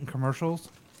that I hate in commercials.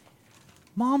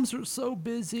 Moms are so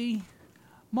busy.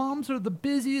 Moms are the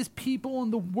busiest people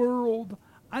in the world.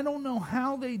 I don't know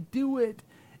how they do it.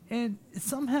 And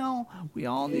somehow we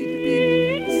all need to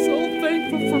be so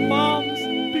thankful for moms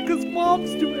because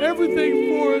moms do everything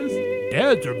for us.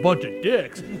 Dads are a bunch of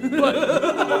dicks,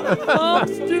 but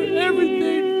moms do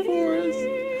everything for us.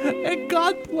 And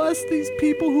God bless these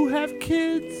people who have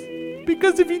kids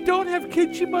because if you don't have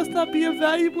kids, you must not be a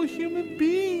valuable human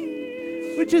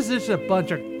being, which is just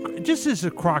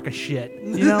a crock of shit,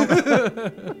 you know?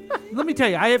 Let me tell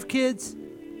you, I have kids.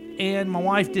 And my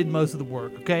wife did most of the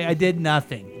work, okay? I did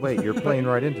nothing. Wait, you're playing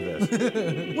right into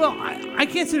this. Well, I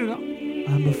can't sit there and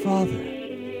go, I'm a father.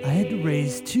 I had to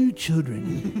raise 2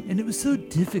 children, and it was so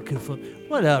difficult for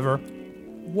Whatever.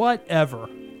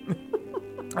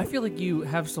 I feel like you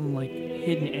have some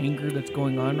hidden anger that's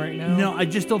going on right now. No, I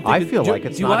just don't think I feel like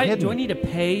it's not hidden. Do I need to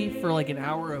pay for an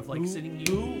hour of sitting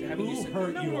you? Who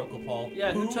hurt you, Uncle Paul?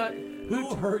 Yeah,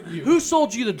 who hurt you? Who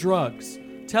sold you the drugs?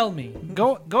 Tell me.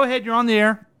 Go ahead, you're on the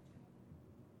air.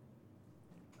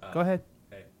 Go ahead.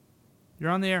 Hey. You're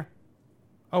on the air.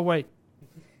 Oh, wait.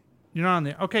 You're not on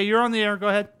the air. Okay, you're on the air. Go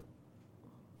ahead.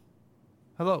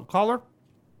 Hello, caller?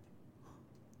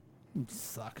 You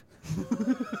suck.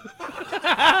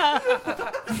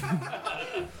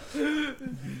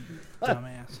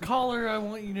 Dumbass. Caller, I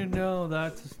want you to know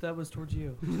that was towards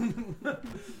you.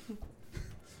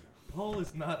 Paul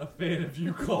is not a fan of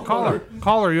you, caller.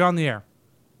 Caller, you're on the air.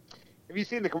 Have you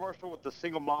seen the commercial with the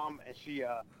single mom and she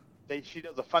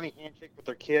does a funny handshake with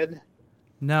her kid?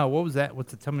 No, what was that?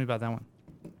 Tell me about that one.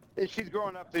 And she's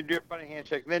growing up to do a funny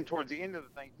handshake. And then towards the end of the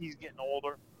thing, he's getting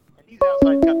older and he's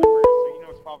outside cutting the grass, so you know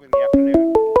it's probably in the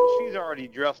afternoon. Well, she's already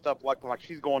dressed up like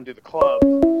she's going to the club,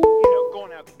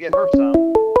 going out to get her some,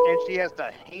 and she has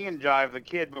to hand jive the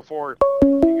kid before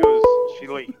she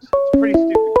leaves. It's a pretty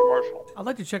stupid commercial. I'd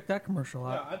like to check that commercial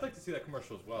out. Yeah, I'd like to see that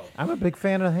commercial as well. I'm a big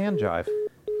fan of hand jive.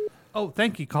 Oh,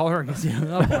 thank you, caller. I guess you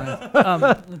hung up on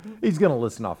it. He's gonna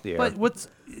listen off the air. But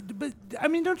I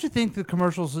mean, don't you think the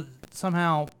commercials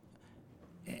somehow,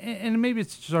 and maybe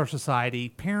it's just our society,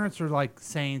 parents are like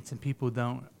saints and people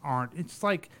aren't. It's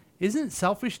like, isn't it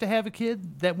selfish to have a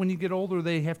kid that when you get older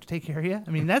they have to take care of you? I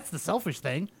mean, that's the selfish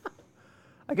thing.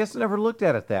 I guess I never looked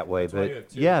at it that way, That's why you but have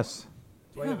two. yes.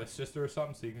 That's why you have a sister or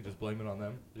something, so you can just blame it on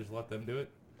them. Just let them do it.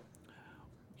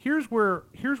 Here's where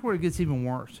it gets even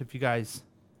worse. If you guys.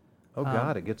 Oh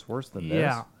God, it gets worse than this.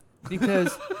 Yeah,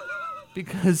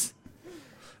 because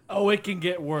oh, it can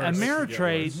get worse.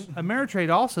 Ameritrade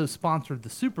also sponsored the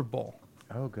Super Bowl.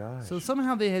 Oh gosh. So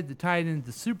somehow they had to tie it into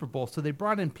the Super Bowl. So they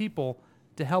brought in people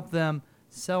to help them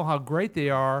sell how great they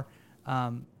are,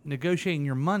 negotiating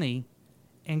your money.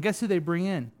 And guess who they bring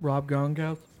in? Rob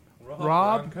Gronkowski.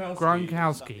 Rob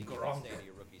Gronkowski.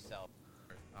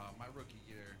 My rookie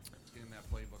year, getting that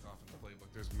playbook off of the playbook.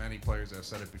 There's many players that have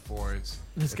said it before.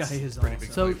 This guy is pretty awesome.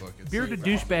 big So playbook. It's bearded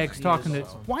awesome. douchebag's talking to.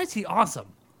 Why is he awesome?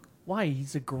 Why?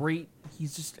 He's a great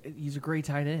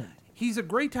tight end. He's a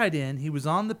great tight end. He was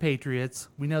on the Patriots.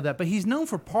 We know that. But he's known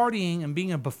for partying and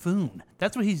being a buffoon.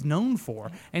 That's what he's known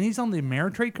for. And he's on the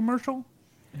Ameritrade commercial.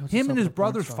 Him and his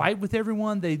brothers fight with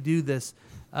everyone. They do this.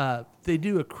 They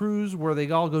do a cruise where they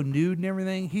all go nude and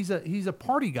everything. He's a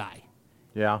party guy.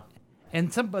 Yeah.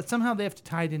 But somehow they have to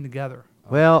tie it in together.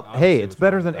 Well, hey, it's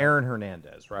better than Aaron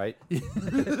Hernandez, right?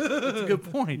 That's a good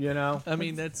point. You know? I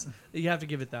mean, you have to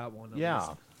give it that one.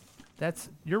 At least.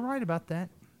 You're right about that.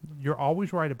 You're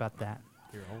always right about that.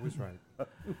 You're always right.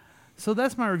 So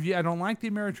that's my review. I don't like the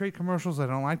Ameritrade commercials. I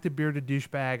don't like the bearded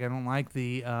douchebag. I don't like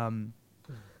the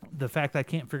fact I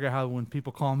can't figure out how when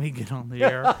people call me get on the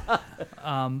air.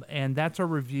 And that's our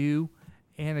review.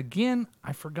 And again,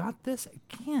 I forgot this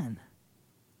again.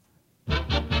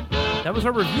 That was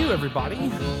our review,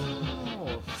 everybody.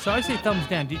 So I say thumbs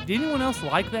down. Did anyone else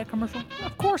like that commercial?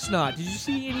 Of course not. Did you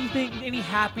see any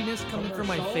happiness coming from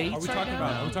my face? Are we talking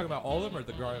about all of them or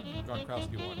the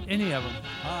Gronkowski one? Any of them.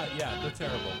 Yeah, they're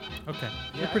terrible. Okay.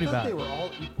 Yeah, They're pretty I thought bad. they were all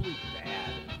equally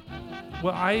bad.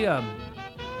 Well, I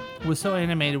was so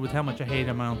animated with how much I hate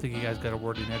him, I don't think you guys got a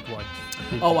word in edgewise.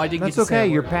 Oh, I didn't That's get to say okay.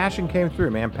 a Your word. passion came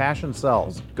through, man. Passion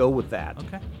sells. Go with that.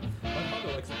 Okay. My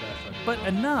father likes the best. But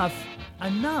enough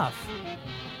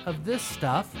of this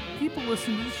stuff. People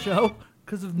listen to the show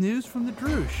because of news from the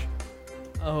Droosh.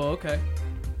 Oh, okay.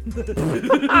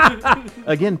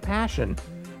 Again, passion.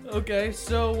 Okay,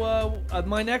 so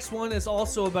my next one is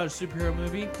also about a superhero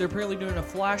movie. They're apparently doing a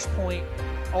Flashpoint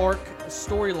arc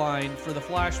storyline for the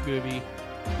Flash movie,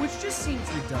 which just seems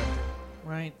redundant,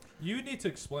 right? You need to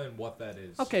explain what that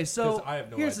is. Okay, so 'cause I have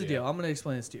no here's the idea. deal. I'm going to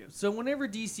explain this to you. So whenever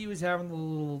DC was having the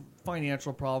little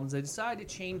financial problems, they decided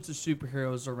to change the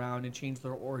superheroes around and change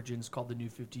their origins called the New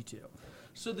 52.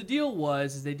 So the deal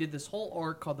was they did this whole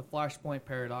arc called the Flashpoint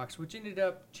Paradox, which ended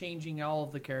up changing all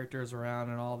of the characters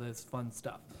around and all this fun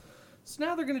stuff. So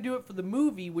now they're going to do it for the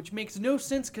movie, which makes no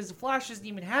sense because the Flash hasn't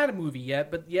even had a movie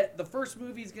yet, but yet the first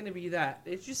movie is going to be that.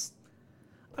 It's just,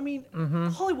 I mean,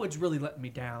 Hollywood's really letting me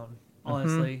down,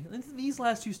 honestly. These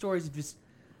last two stories have just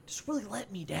really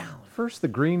let me down. First the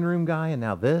green room guy, and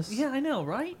now this. Yeah, I know,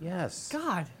 right? Yes.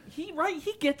 God, he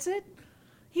gets it.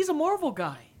 He's a Marvel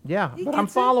guy. Yeah, He but I'm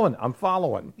gets it. following. I'm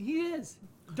following. He is.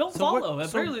 Don't So what- follow. so-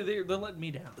 Apparently, they're letting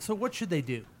me down. So what should they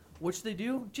do? What should they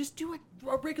do? Just do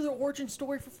a regular origin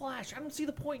story for Flash. I don't see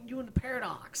the point in doing the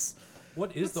paradox.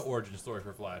 What is the origin story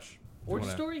for Flash? Origin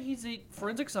story, he's a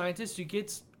forensic scientist who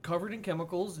gets covered in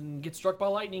chemicals and gets struck by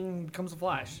lightning and becomes a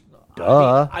Flash.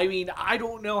 Duh. I mean, I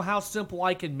don't know how simple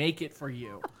I can make it for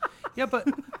you. Yeah, but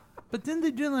then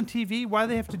they do it on TV. Why do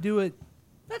they have to do it?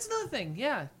 That's another thing,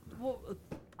 yeah. Well,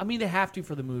 I mean, they have to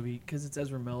for the movie because it's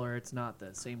Ezra Miller. It's not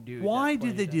the same dude. Why that's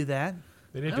did they playing do that?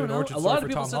 They I didn't do don't an know. origin A story lot of for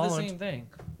people Tom said Holland. the same thing.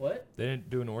 What? They didn't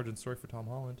do an origin story for Tom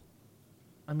Holland.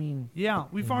 I mean, Yeah,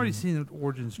 we've already seen an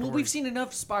origin story. well, we've seen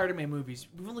enough Spider-Man movies.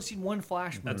 We've only seen one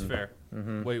Flash movie. That's fair.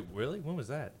 Wait, really? When was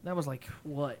that? That was like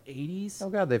what, 80s? Oh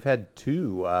God, they've had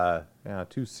two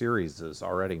series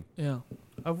already. Yeah.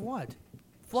 Of what?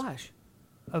 Flash.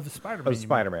 Of Spider-Man. Of you mean?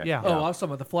 Spider-Man. Yeah. Oh, I was talking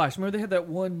about the Flash. Remember they had that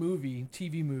one movie,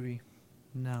 TV movie.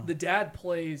 No. The dad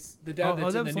plays the dad Oh,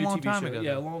 that's that in was the a new long TV time show. ago,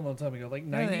 Yeah, a though. long time ago, like Yeah,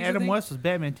 90s. I Adam think. West was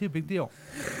Batman too. Big deal.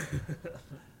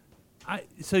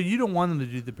 So you don't want them to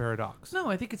do the paradox? No,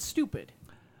 I think it's stupid.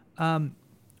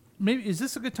 Maybe is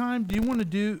this a good time? Do you want to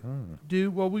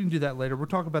do? Well, we can do that later. We'll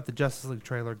talk about the Justice League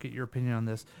trailer. Get your opinion on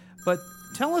this. But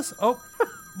tell us. Oh,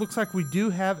 looks like we do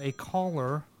have a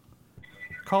caller.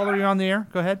 Caller, you're on the air.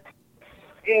 Go ahead.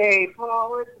 Hey,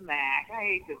 Paul, it's Mac. I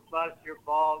hate to bust your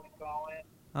balls calling.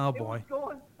 Oh boy. It was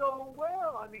going so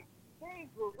well. I mean, things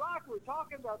were rock. We're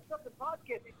talking about something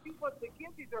podcast. These people at the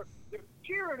Kinseys they're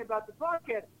cheering about the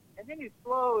podcast, and then you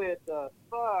slow it the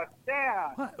fuck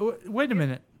down. What? Wait a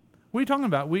minute. What are you talking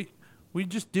about? We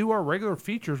just do our regular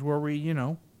features where we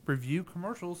review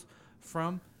commercials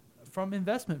from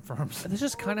investment firms. This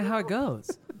is kind of how it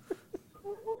goes.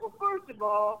 Well, first of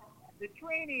all, the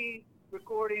trainee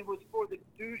recording was for the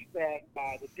douchebag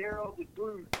guy, the Daryl the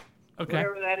Goose. Okay.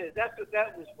 Whatever that is. That's what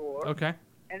that was for. Okay.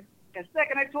 And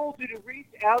second, I told you to reach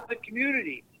out to the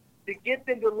community to get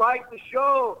them to like the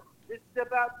show. This is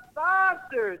about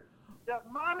sponsors, the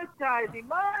monetizing.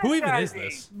 Who even is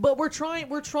this? But we're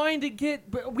trying to get.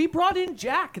 But we brought in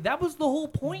Jack. That was the whole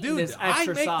point in Dude, this I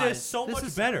exercise. make this so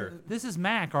much better. This is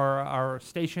Mac, our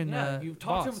station. Yeah, you've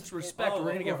talked to him boss. with respect.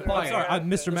 We're gonna get I'm fired. sorry, Mr.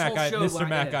 This Mac. whole show Mr. went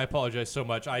Mac, in. I apologize so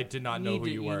much. I did not know who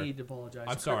you were. You need to apologize.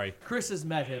 I'm sorry. Chris has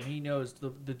met him. He knows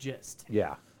the gist.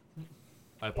 Yeah.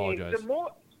 I apologize. Some more,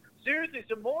 seriously,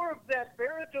 some more of that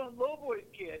baritone Lowboy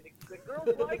kid. The girls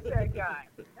like that guy.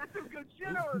 That's some good shit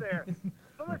over there.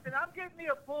 But listen, I'm getting me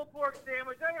a pulled pork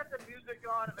sandwich. I got the music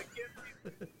on and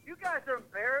McKinsey. You guys are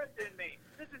embarrassing me.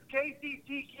 This is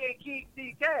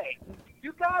KCTK.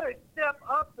 You gotta step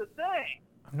up the thing.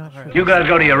 I'm not sure. You guys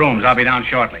go to your rooms. I'll be down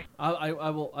shortly. I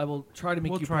will try to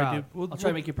make We'll you try proud. to- we'll- I'll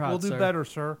try to make you proud, we'll do sir. better,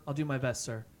 sir. I'll do my best,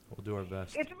 sir. We'll do our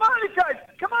best. It's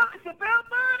monetized. Come on, it's about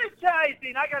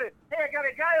monetizing. I got a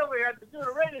guy over here that's doing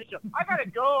a radio show. I gotta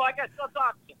go. I got stuff to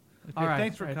talk to. All right.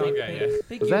 Thanks for all right, coming.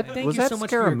 Thank Was you. that- Thank was you that so much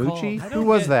for your call. Scaramucci? I Who don't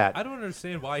was get- that? I don't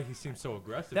understand why he seems so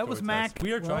aggressive. That was towards Mac. us.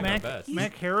 We are trying our Mac, best.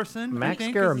 Mac Harrison. Mac I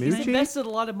think, Scaramucci? He's invested a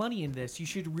lot of money in this. You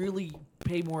should really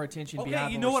pay more attention. Okay,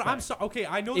 have you more know what? I'm respect. sorry. Okay,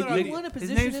 I know If that you want a His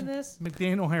position name's in this,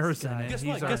 McDaniel Harrison. and Guess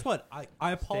he's what? our- Guess what?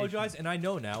 I apologize, and I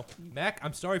know now. Mac,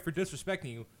 I'm sorry for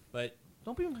disrespecting you, but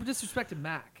don't be disrespecting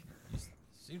Mac.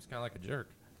 seems kind of like a jerk.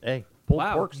 Hey, pulled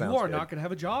Wow, pork you sounds are good. not going to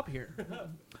have a job here.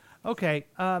 Okay,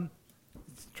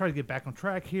 let's try to get back on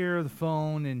track here. The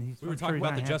phone, and he's. We were I'm talking he's about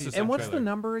not the happy. Justice And what's trailer. the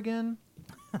number again?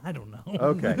 I don't know.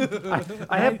 Okay.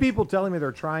 I have people telling me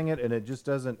they're trying it, and it just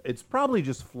doesn't. It's probably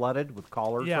just flooded with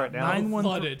callers Yeah, right now.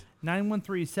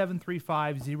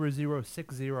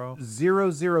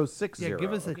 913-735-0060. 0060. Yeah,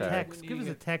 give us a okay. text. Give us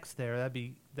a text there.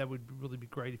 That would really be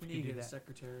great if We you need could to do get a that.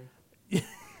 secretary.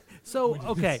 So,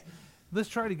 okay, let's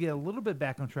try to get a little bit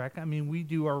back on track. I mean, we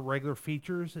do our regular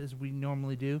features as we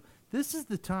normally do. This is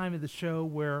the time of the show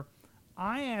where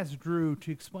I asked Drew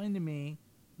to explain to me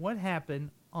what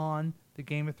happened on the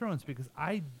Game of Thrones because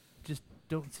I just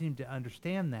don't seem to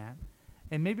understand that.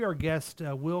 And maybe our guest,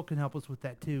 Will, can help us with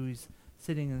that too. He's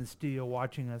sitting in the studio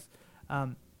watching us.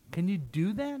 Can you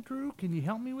do that, Drew? Can you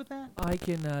help me with that? I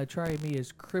can try and be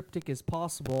as cryptic as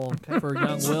possible for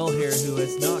young Will here who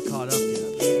has not caught up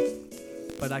yet.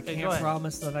 But I Okay, can't go ahead.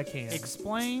 promise that I can.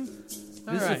 Explain.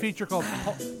 All This is a right. feature called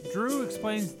Drew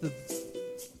Explains the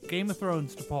Game of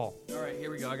Thrones to Paul. All right,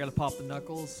 here we go. I got to pop the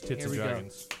knuckles. Tits here and we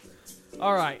dragons. go.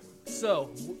 All right. So,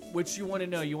 which you want to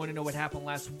know? You want to know what happened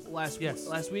last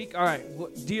week? All right.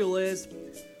 What deal is?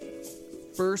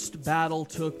 First battle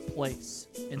took place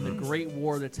in the Great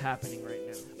War that's happening right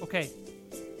now. Okay.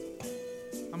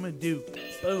 I'm going to do.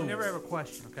 Boom. I never have a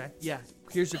question, okay? Yeah.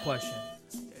 Here's your question.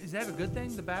 Is that a good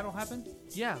thing? The battle happened?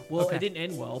 Yeah. Well, Okay. it didn't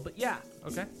end well, but yeah.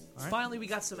 Okay. All right. Finally, we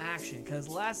got some action because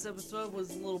last episode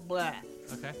was a little blah.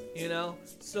 Okay. You know,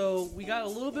 so we got a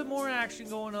little bit more action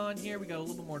going on here. We got a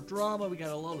little bit more drama. We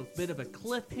got a little bit of a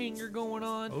cliffhanger going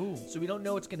on. Ooh. So we don't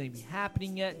know what's going to be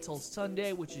happening yet until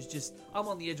Sunday, which is just I'm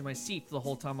on the edge of my seat the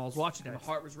whole time I was watching it. My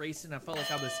heart was racing. I felt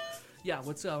like I was, yeah.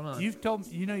 What's going on? You've told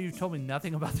me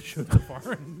nothing about the show so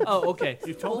far. Oh, okay.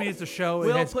 You've told me it's a show. It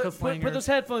Will, has put cliffhangers. those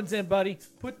headphones in, buddy.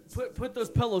 Put those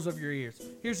pillows over your ears.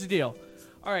 Here's the deal.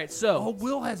 All right, so Oh,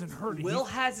 Will hasn't heard it. Will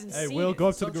hasn't Hey, seen Will, it, go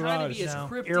up so to the I'm trying to garage be as now.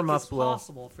 cryptic Earmuff as Will.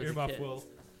 possible for the Earmuff kid. Will.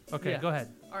 Okay, Yeah. go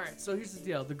ahead. All right, so here's the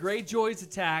deal: the Greyjoys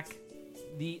attack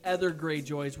the other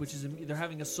Greyjoys, which is they're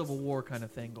having a civil war kind of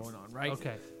thing going on, right?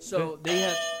 Okay. So they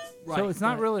have. Right, So it's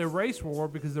not right. really a race war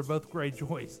because they're both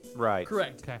Greyjoys. Right.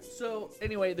 Correct. Okay. So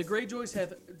anyway, the Greyjoys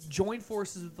have joined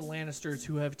forces with the Lannisters,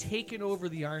 who have taken over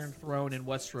the Iron Throne in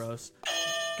Westeros.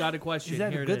 Got a question. Is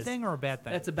that Here a it good is. thing or a bad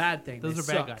thing? That's a bad thing. Those They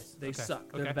are suck. bad guys. They Okay.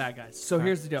 suck. They're Okay. the bad guys. So All right.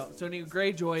 here's the deal. So anyway,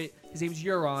 Greyjoy, his name's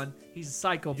Euron. He's a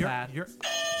psychopath. Did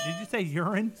you say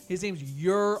urine? His name's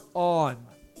Euron.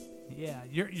 Yeah,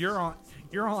 you're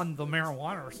on the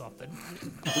marijuana or something.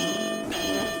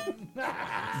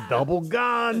 Double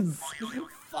guns.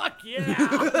 Fuck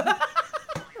yeah.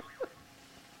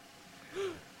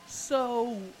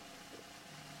 So,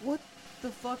 what the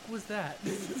fuck was that?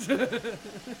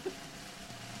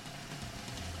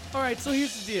 All right, so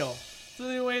here's the deal. So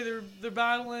anyway, they're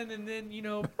battling, and then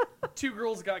two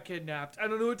girls got kidnapped. I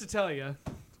don't know what to tell you.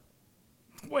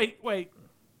 Wait.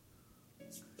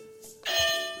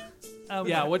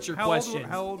 Yeah, what's your how question?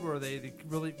 How old were they?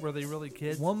 Were they really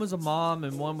kids? One was a mom,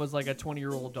 and one was like a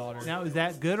 20-year-old daughter. Now, is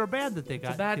that good or bad that they got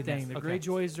It's a bad kidnapped? thing. The Okay.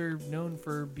 Greyjoys are known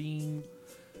for being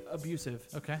abusive.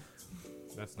 Okay.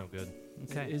 That's no good.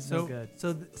 Okay. It is so no good.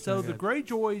 So no the good.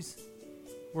 Greyjoys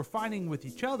were fighting with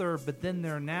each other, but then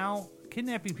they're now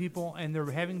kidnapping people and they're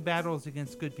having battles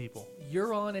against good people.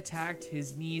 Euron attacked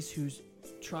his niece, who's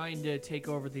trying to take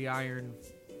over the Iron.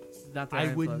 Not the I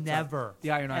Iron would Throne, never,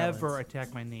 the Iron ever Islands.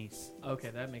 attack my niece. Okay,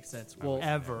 that makes sense. Well,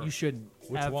 Ever. You shouldn't.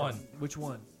 Which Ever. one? Which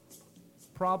one?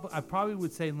 I probably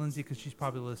would say Lindsay because she's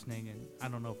probably listening, and I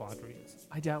don't know if Audrey is.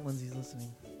 I doubt Lindsay's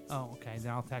listening. Oh, okay.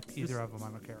 Then I'll attack either of them. I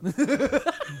don't care.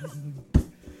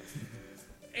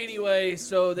 Anyway,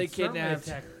 so they Certainly kidnapped.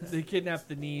 attack. They kidnapped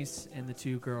the niece and the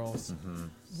two girls.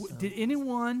 Did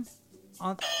anyone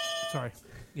on? Sorry.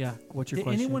 Yeah. What's your Did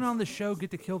question? anyone on the show get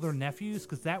to kill their nephews?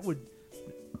 Because that would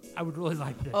I would really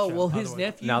like that. Oh show, well, by his the way.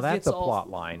 nephew. Now that's gets a all, plot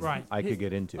line Right. I could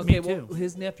get into. Okay, Me well, too.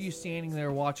 his nephew's standing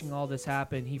there watching all this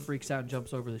happen. He freaks out and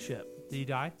jumps over the ship. Did he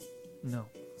die? No.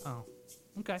 Oh,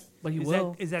 okay. But he is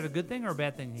will. Is that a good thing or a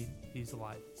bad thing? He's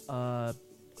alive.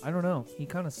 I don't know. He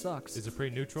kind of sucks. Is it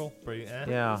pretty neutral? Pretty,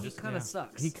 Yeah. He kind of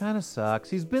sucks. He kind of sucks.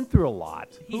 He's been through a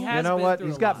lot. He you has know been what? through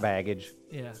He's a got lot. baggage.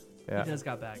 Yeah. Yeah. He does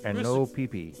got baggage. And no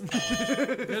pee-pee.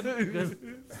 Good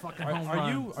fucking home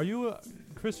run. Are you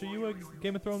Chris? Are you a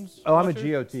Game of Thrones? Oh, I'm a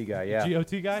watcher? GOT guy. Yeah.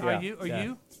 GOT guy. Yeah. Are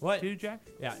you? What? Too, Jack?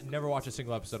 Yeah, never watched a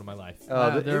single episode of my life.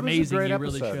 They're it was a amazing. great You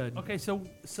really episode. should. Okay, so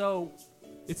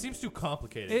It seems too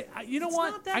complicated. you know It's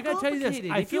what? not that I gotta tell you this.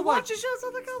 complicated. I If feel you like watch the show, it's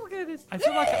not that complicated.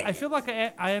 I feel like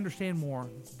I understand more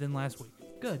than last week.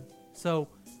 Good. So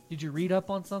Did you read up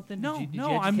on something? no, did you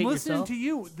no, I'm educate listening yourself? to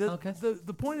you. Okay.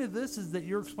 The point of this is that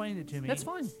you're explaining it to me. That's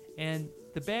fine. And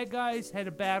the bad guys had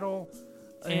a battle,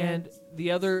 And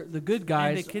the good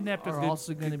guys they kidnapped a are good-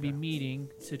 also going to good be guy. meeting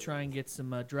to try and get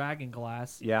some dragon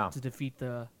glass. Yeah. To defeat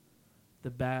the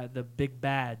big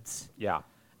bads. Yeah.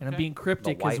 And I'm Okay. being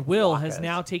cryptic The because White Will has Walkers.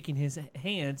 now taken his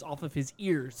hands off of his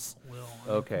ears.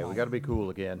 Okay, we got to be cool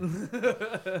again.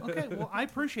 Okay, well, I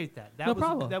appreciate that. No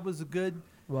problem. That was a good.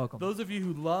 Welcome. Those of you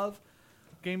who love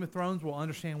Game of Thrones will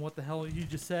understand what the hell you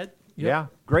just said. Yeah,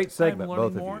 great segment, I'm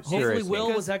both learning of more. you. Hopefully, Seriously.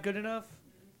 Will, was that good enough?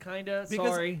 Kinda. Because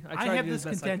Sorry, I tried have to do this the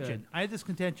best contention. I had this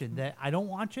contention that I don't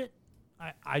watch it.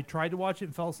 I tried to watch it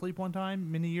and fell asleep one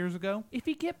time many years ago. If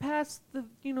you get past the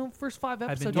first 5 I've been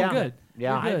episodes, told you're that. good.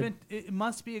 Yeah. You're good. It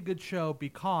must be a good show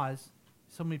because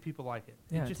so many people like it.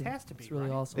 Yeah, it just it's- has to be. It's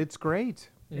really right? awesome. It's great.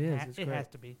 It is. It has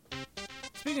to be.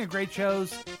 Speaking of great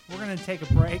shows, we're going to take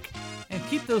a break and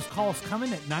keep those calls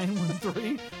coming at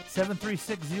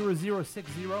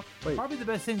 913-736-0060. Wait. Probably the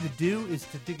best thing to do is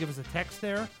to give us a text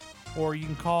there, or you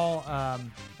can call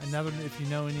another if you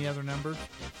know any other numbers,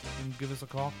 and give us a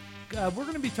call. We're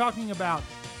going to be talking about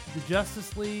the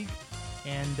Justice League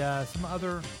and some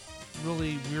other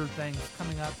really weird things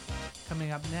coming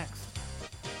up next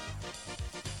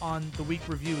on the Week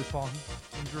Review with Paul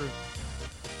and Drew.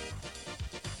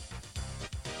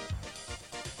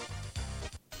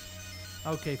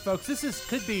 Okay, folks,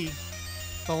 could be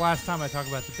the last time I talk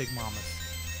about the Big Mamas.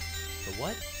 The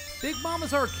what? Big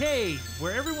Mama's Arcade,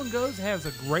 where everyone goes and has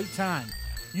a great time.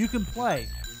 You can play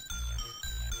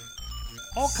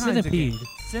all kinds of Centipede. games.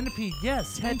 Centipede,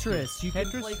 yes. Tetris. You can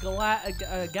Tetris. play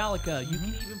Galaga. You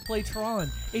can even play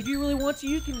Tron. If you really want to,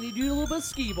 you can do a little bit of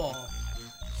skee ball.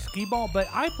 Skee ball, but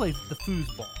I play the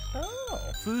foosball. Oh.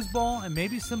 Foosball and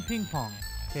maybe some ping pong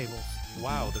tables.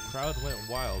 Wow, the crowd went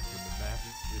wild when the Mac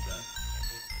did that.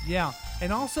 Yeah,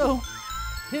 and also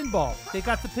pinball. They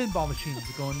got the pinball machines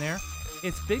going there.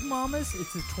 It's Big Mama's.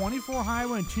 It's a 24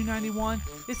 highway and 291.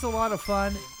 It's a lot of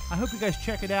fun. I hope you guys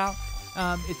check it out.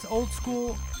 It's old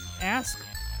school. Ask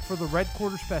for the Red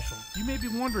Quarter Special. You may be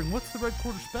wondering, what's the Red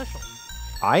Quarter Special?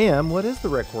 I am. What is the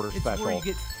Red Quarter It's Special? where you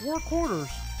get 4 quarters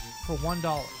for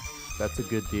 $1. That's a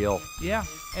good deal. Yeah,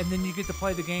 and then you get to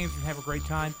play the games and have a great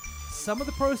time. Some of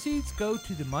the proceeds go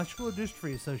to the Mushville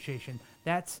Industry Association.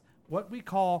 That's what we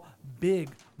call Big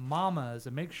Mamas,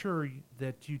 and make sure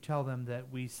that you tell them that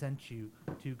we sent you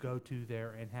to go to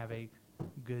there and have a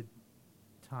good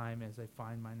time as I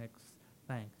find my next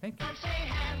thing. Thank you.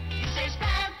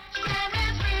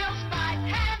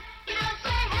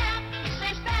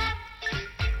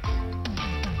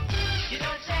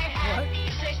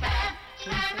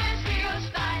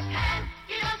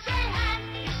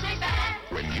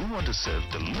 When you want to serve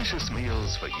delicious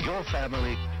meals for your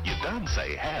family, you don't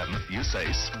say ham, you say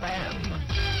spam.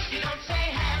 You don't say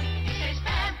ham, you say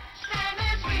spam. Spam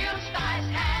is real spice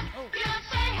ham. You don't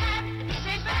say ham, you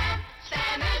say spam.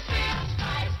 Spam is real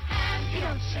spice ham. You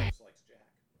don't say.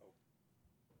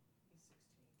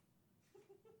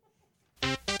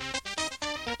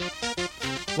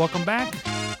 Welcome back.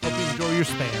 Hope you enjoy your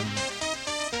spam.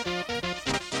 I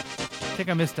think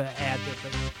I missed an ad there,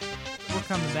 but we're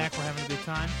coming back. We're having a good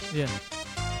time. Yeah.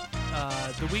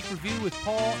 The Week Review with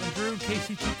Paul and Drew,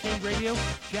 KC2K Radio.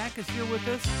 Jack is here with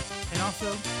us, and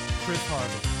also Chris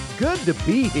Harvey. Good to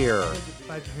be here.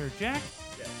 Glad you're here, Jack.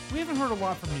 We haven't heard a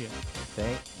lot from you.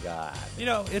 Thank God. You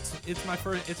know, it's my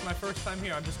first time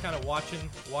here. I'm just kind of watching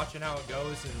how it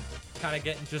goes and kind of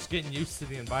getting used to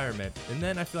the environment. And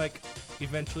then I feel like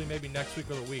eventually, maybe next week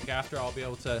or the week after, I'll be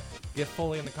able to get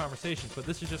fully in the conversations. But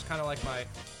this is just kind of like my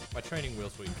training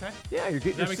wheels week. Okay. Yeah, you're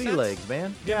getting your Does that sea make sense? legs,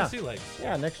 man. Getting Yeah. my sea legs.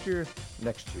 Yeah, next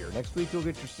week you'll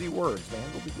get your sea words, man.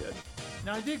 It'll be good.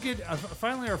 Now, I did get,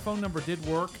 finally our phone number did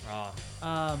work.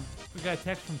 We got a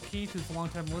text from Keith, who's a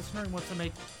longtime listener, and wants to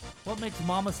what makes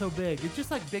Mama so big? It's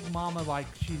just like Big Mama, like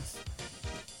she's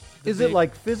Is it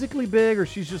like physically big, or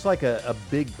she's just like a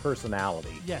big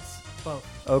personality? Yes, both.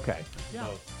 Okay. Yeah.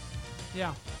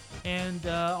 Yeah. And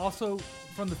also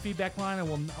from the feedback line, I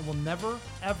will never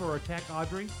ever attack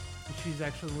Audrey if she's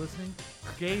actually listening.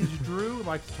 Gaze Drew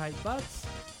likes tight butts.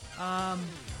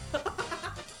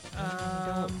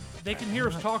 They can hear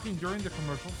us talking during the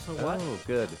commercials, so what? Oh,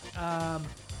 good.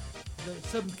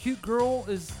 Some cute girl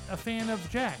is a fan of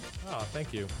Jack. Oh,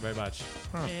 thank you very much.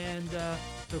 And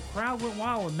the crowd went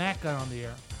wild when Mac got on the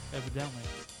air, evidently.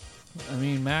 I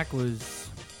mean, Mac was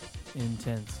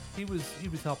intense. He was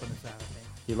helping us out, I think.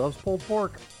 He loves pulled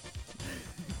pork.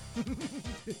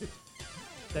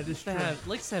 That is true.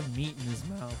 Likes to have meat in his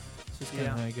mouth. It's just kind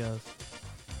of how it goes.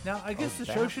 Now, I guess the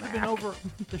show should have been over.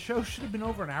 The show should have been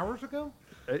over an hours ago.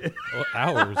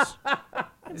 Hours.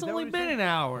 It's only been an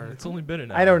hour. It's only been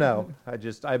an hour. I don't know.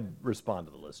 I respond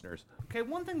to the listeners. Okay,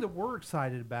 one thing that we're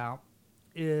excited about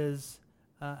is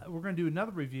we're going to do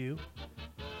another review.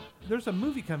 There's a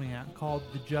movie coming out called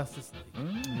The Justice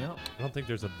League. Yep. I don't think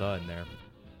there's a "the" in there.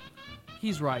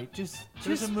 He's right.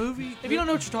 There's a movie. If you don't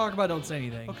know what you're talking about, don't say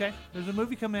anything. Okay. There's a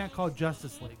movie coming out called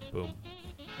Justice League. Boom.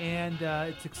 And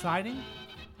it's exciting.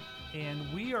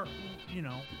 And we are,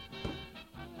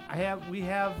 we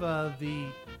have the.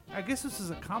 I guess this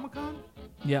is a Comic-Con.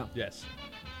 Yeah. Yes.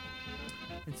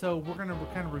 And so we're gonna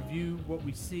kind of review what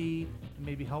we see and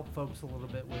maybe help folks a little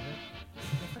bit with it.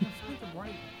 If I can find the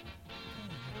right.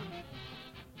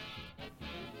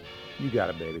 You got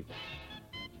it, baby.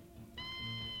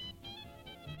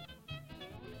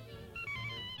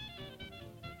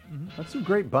 That's some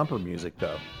great bumper music,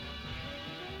 though.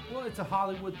 Well, it's a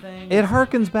Hollywood thing. It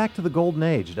harkens back to the golden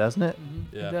age, doesn't it?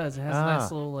 Yeah. It does. It has a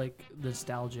nice little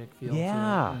nostalgic feel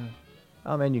Yeah. to it.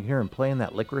 Oh man, you can hear him playing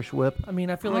that licorice whip. I mean,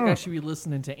 I feel like I should be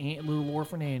listening to Little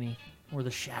Orphan Annie or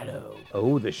The Shadow.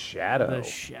 Oh, The Shadow. The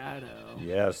Shadow.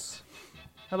 Yes.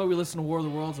 How about we listen to War of the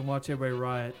Worlds and watch everybody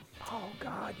riot? Oh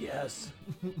God, yes.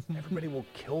 Everybody will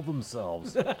kill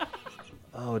themselves.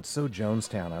 Oh, it's so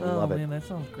Jonestown. I love Oh it. man, that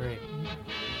sounds great.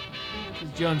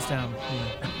 It's Jonestown.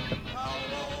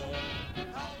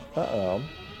 Uh-oh.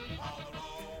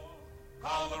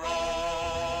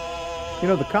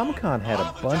 The Comic-Con had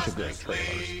a bunch of great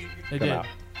trailers. They come did. out.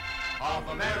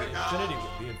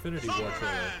 The Infinity War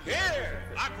trailer. Here,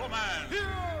 Aquaman. Here,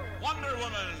 Wonder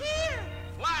Woman. Here,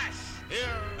 Flash.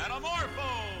 Here,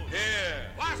 Metamorpho. Here,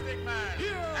 Plastic Man.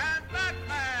 Here, and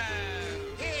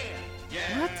Batman. Here.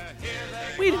 Yeah. What?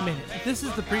 Here Wait a minute. This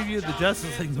is the preview of the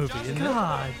Justice League movie, isn't it?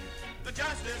 God. the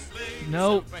Justice League.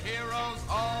 Nope. Superheroes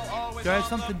all always Do I have on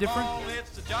something the different? roll.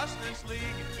 It's the Justice League.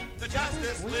 The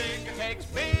Justice League takes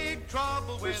big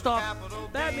trouble with First off, capital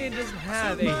Batman doesn't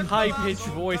have a high-pitched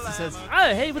voice that says,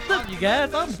 "Oh, hey, what's up, you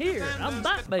guys? I'm here. I'm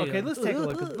Batman." Okay, let's take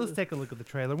a look at the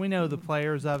trailer. We know the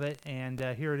players of it, and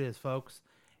here it is, folks.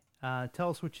 Tell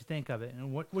us what you think of it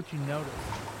and what you notice.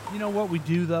 You know what we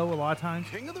do though a lot of times?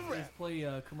 Is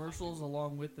play commercials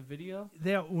along with the video.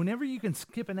 Whenever you can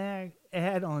skip an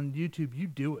ad on YouTube, you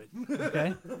do it.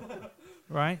 Okay,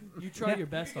 right? You try your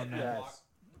best on that. Yes.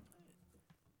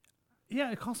 Yeah,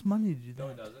 it costs money to do that. No,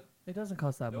 it doesn't. It doesn't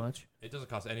cost that much. It doesn't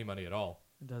cost any money at all.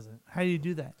 It doesn't. How do you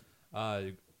do that?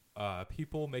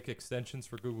 People make extensions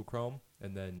for Google Chrome,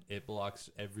 and then it blocks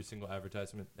every single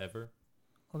advertisement ever.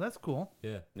 Well, that's cool.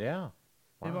 Yeah. Yeah.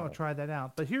 Maybe Wow. I'll try that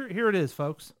out. But here it is,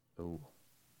 folks. Ooh.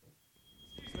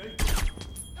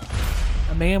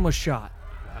 A man was shot.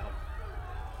 Wow.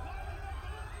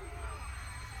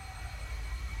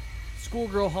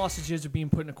 Schoolgirl hostages are being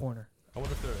put in a corner. I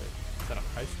wonder if is that a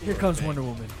high school? Here or a comes bank? Wonder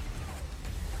Woman.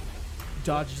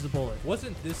 Dodges the bullet.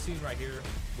 Wasn't this scene right here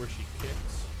where she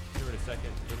kicks here in a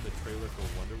second in the trailer for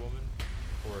Wonder Woman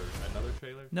or another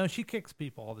trailer? No, she kicks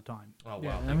people all the time. Oh wow.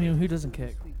 Yeah, I mean, who doesn't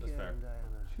kick? That's fair.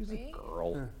 She's a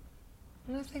girl.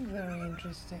 Nothing very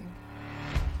interesting.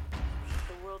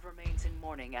 The world remains in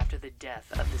mourning after the death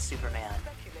of the Superman.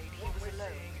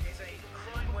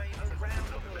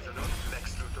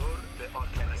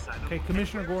 Okay,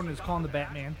 Commissioner Gordon is calling the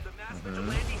Batman.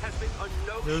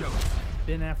 There's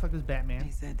Ben Affleck as Batman.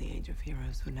 They said the age of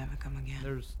heroes would never come again.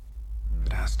 There's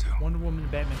It has to. Wonder Woman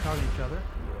and Batman talking to each other.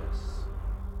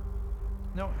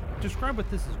 No, describe what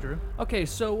this is, Drew. Okay,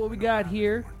 so what we got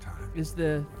here is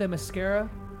the Themyscira,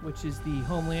 which is the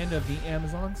homeland of the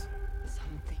Amazons.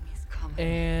 Something is coming.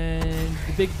 And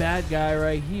the big bad guy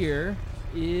right here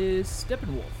is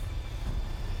Steppenwolf.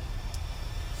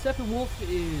 Steppenwolf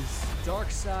is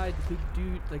Darkseid, the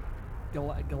dude, like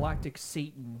galactic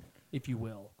Satan, if you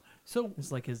will. So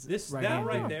it's like his This scene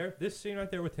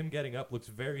right there with him getting up looks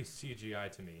very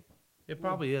CGI to me. It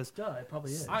probably is. Duh, it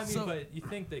probably is. I mean, but you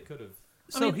think they could have?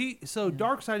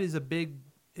 Darkseid is a big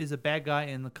is a bad guy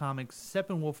in the comics.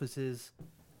 Steppenwolf is his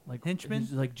henchman.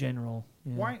 He's like general.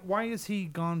 Yeah. Why is he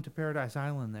gone to Paradise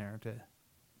Island there?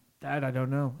 That I don't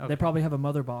know. Okay. They probably have a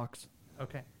mother box.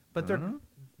 Okay, but they're.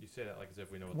 You say that like as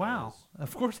if we know what Wow, that is.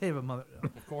 of course they have a mother.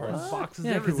 Of course. There's boxes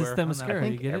Yeah, 'cause it's everywhere. on that. Themyscira. I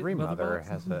think You get it? every Mother mother box?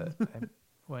 has a.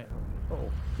 Wait. Oh.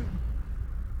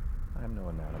 I'm no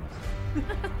anonymous.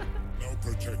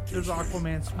 There's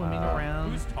Aquaman swimming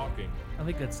around. Who's talking? I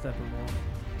think that's Steppenwolf.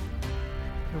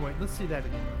 Here, wait, let's see that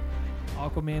again.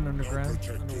 Aquaman underground,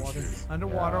 underwater.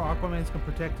 Underwater, Aquaman's gonna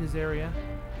protect his area.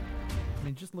 I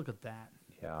mean, just look at that.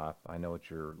 Yeah, I know what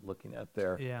you're looking at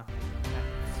there. Yeah.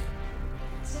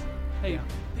 Hey, Yeah.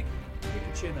 pick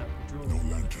your chin up. Drill.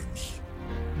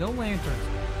 No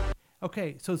lanterns.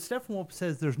 Okay, so Steppenwolf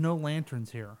says there's no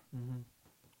lanterns here. Mhm.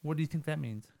 What do you think that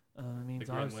means? It means The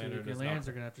Green obviously the Lantern Green is Lanterns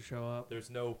not- are gonna have to show up. There's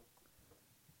no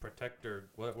protector.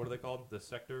 What are they called? The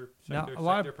sector Now,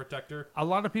 sector protector. A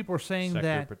lot of people are saying Sector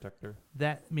that protector.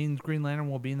 that means Green Lantern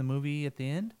will be in the movie at the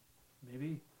end.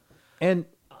 Maybe. And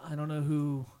I don't know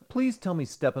who. please tell me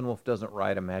Steppenwolf doesn't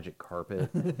ride a magic carpet.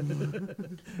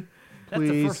 That's the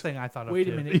Please. first thing I thought of. Wait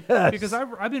a too. minute. Yes. Because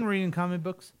I've been reading comic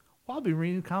books. Well, I've been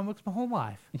reading comic books my whole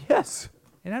life, Yes.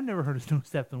 and I've never heard of no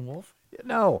Steppenwolf.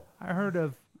 No. I heard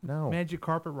of No. Magic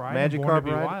Carpet Ride. Magic and Born to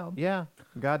carpet Be ride. Wild. Yeah.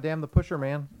 Goddamn the pusher,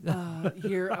 man.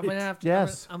 Here, I'm gonna have to.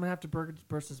 Yes. I'm gonna have to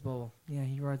burst his bubble. Yeah,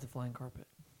 he rides a flying carpet.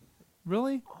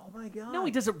 Really? Oh my god. No,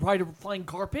 he doesn't ride a flying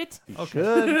carpet.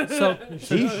 Should. So He Of course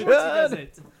he should.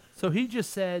 doesn't. So he just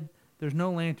said there's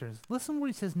no lanterns. Listen to what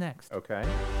he says next. Okay.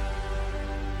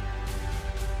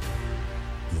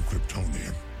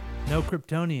 No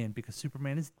Kryptonian because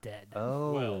Superman is dead.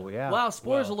 Oh, yeah. Wow,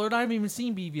 spoilers alert! I haven't even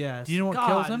seen BVS. Do you know what God,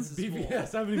 kills him? this is full.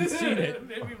 BVS. I haven't even seen it.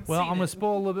 Well, I'm going to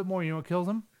spoil a little bit more. You know what kills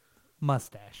him?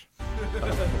 Mustache.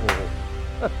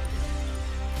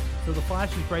 So the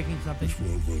Flash is breaking something.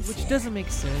 Which doesn't make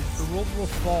sense. The world will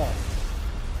fall.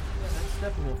 Yeah,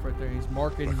 that's Steppenwolf right there. He's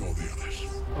marking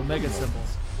Omega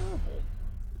symbols.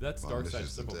 That's Well, Darkseid this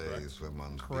is the symbol, correct? days when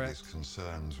one's Correct. biggest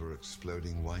concerns were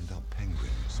exploding wind-up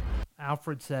penguins.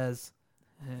 Alfred says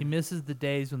he misses the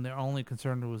days when their only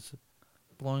concern was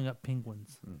blowing up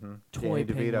penguins. Mm-hmm. Toy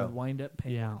penguin, wind up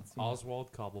penguin. Yeah.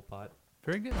 Oswald Cobblepot.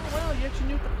 Very good. Oh, well, you actually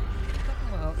knew.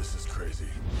 Well, This is crazy.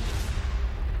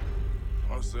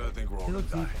 Honestly, I think we're all He gonna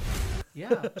looks die.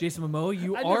 yeah, Jason Momoa,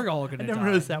 you I are never- all gonna I die. never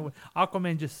noticed that one.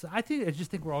 Aquaman I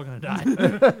just think we're all gonna die.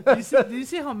 Do you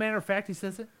see how matter of fact he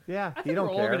says it? Yeah, I you think don't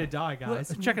we're all care. gonna die,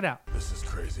 guys. Look, check it out. This is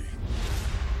crazy.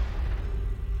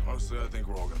 Honestly, I think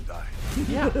we're all gonna die.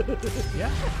 Yeah, yeah,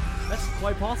 that's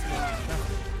quite possible.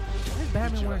 Why is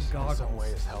Batman wearing goggles? Yeah,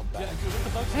 dude, what the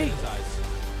fuck's in his eyes?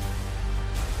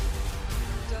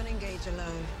 Don't engage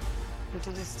alone. We'll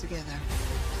do this together.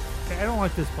 Okay, I don't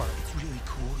like this part. It's really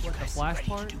cool. What, the Flash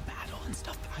part? do battle and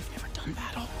stuff, but I've never done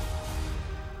battle.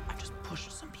 I just push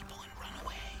some people and run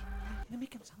away. You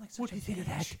make him sound like such What do you think of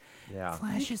that? Yeah.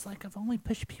 Flash is like, I've only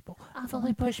pushed people. I've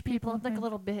only pushed people. I'm like a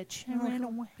little bitch. I ran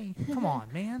away. Come on,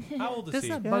 man. How old is Doesn't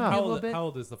he? that bug you a little bit? How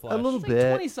old is the Flash? A little He's like bit.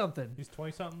 20 something. He's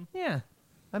 20 something. Yeah,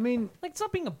 I mean, like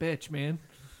stop being a bitch, man.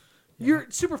 You're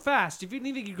super fast. If you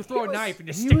need, you can throw a knife and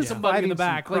just he stick was somebody in the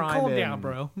fighting back. some Like, calm crime down, in-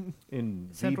 bro. in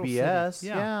Central City. BBS,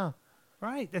 Yeah. yeah.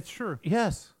 Right, that's true.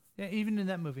 Yes. Yeah, even in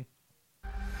that movie.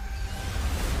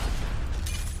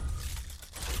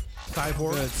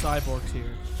 Cyborg. Good, Cyborg's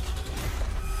here.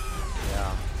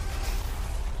 Yeah.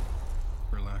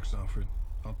 Relax, Alfred.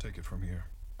 I'll take it from here.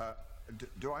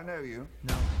 Do I know you?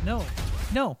 No.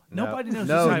 Nobody knows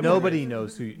No, who Cyborg is. nobody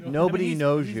knows who. Nobody he's-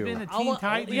 knows he's you. been a I'll- Teen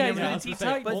Titan. yeah, and he's been a everything, Teen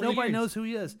Titan but for nobody years. knows who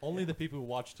he is. Only the people who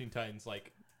watch Teen Titans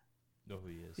know who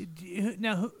he is.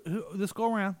 Now, let's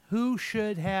go around. Who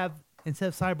should have, instead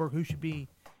of Cyborg, who should be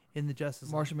in the Justice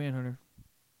League? Martian Manhunter.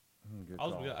 Good I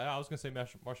call. was gonna say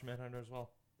Martian Manhunter as well.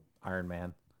 Iron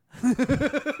Man.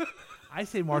 I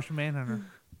say Martian Manhunter.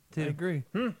 Too. I agree.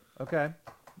 Okay.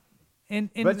 And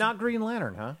But not Green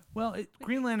Lantern, huh? Well,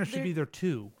 Green Lantern should be there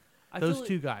too. I Those feel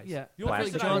two like- guys. Yeah. The only,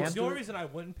 Plastic reason I, Man? the only reason I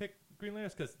wouldn't pick Green Lantern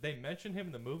is because they mention him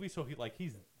in the movie, so he's like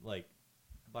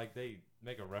they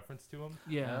make a reference to him.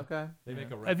 Yeah. Okay. They make a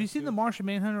reference. Have you seen to the him. Martian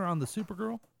Manhunter on the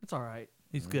Supergirl? It's all right.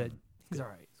 He's good. He's all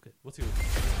right. He's good. What's he?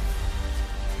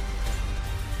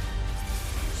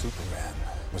 Superman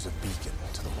was a beacon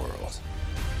to the world.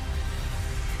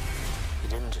 He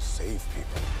didn't just save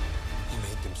people. He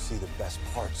made them see the best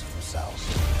parts of themselves.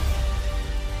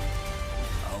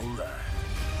 All right.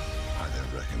 I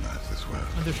don't recognize this world.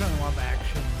 And they're showing a lot of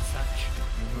action and such.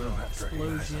 We don't have to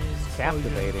recognize Explosions.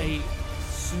 Captivating.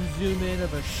 A zoom in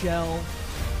of a shell,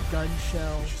 gun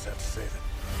shell. We just have to save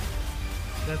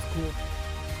it. That's cool.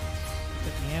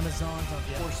 Got the Amazons on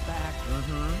horseback.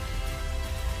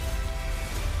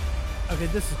 Okay,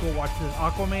 this is cool. Watch this.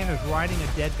 Aquaman is riding a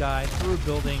dead guy through a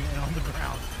building and on the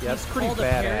ground. Yeah, it's pretty called a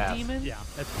badass. parademon? Yeah,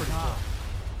 that's pretty cool.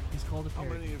 He's called a How parademon.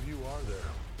 many of you are there?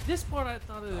 This part I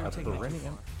thought they were taking it too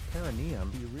Perineum. far.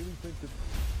 Perineum. Do you really think that?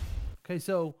 Okay,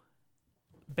 so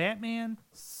Batman,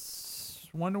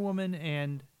 Wonder Woman,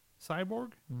 and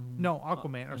Cyborg? No,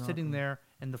 Aquaman are and sitting Aquaman. there,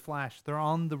 and the Flash. They're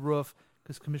on the roof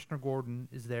because Commissioner Gordon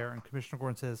is there, and Commissioner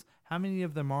Gordon says, "How many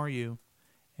of them are you?"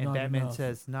 And Not Batman enough.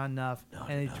 says, "Not enough."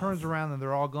 And he turns around, and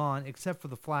they're all gone except for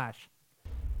the Flash.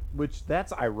 Which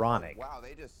that's ironic. Wow,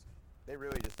 they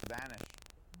really just vanished.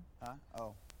 Huh?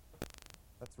 Oh.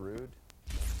 That's rude.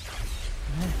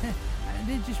 I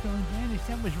did just really vanish.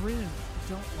 That was rude. I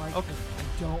don't like Okay.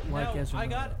 I don't like Now, Ezra I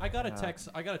Miller. got a text.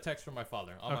 I got a text from my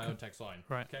father on my Okay. own text line.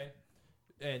 Right. Okay.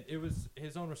 And it was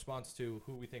his own response to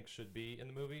who we think should be in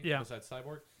the movie Yeah. besides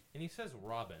Cyborg, and he says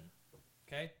Robin.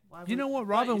 Okay. You know what? But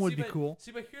Robin you would see, be but- cool.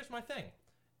 See, but here's my thing.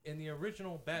 In the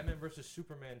original Batman vs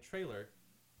Superman trailer,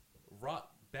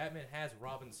 Batman has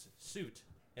Robin's suit,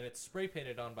 and it's spray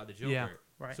painted on by the Joker. Yeah,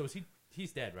 right. So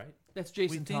he's dead, right? That's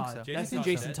Jason We think Todd. so. That's Jason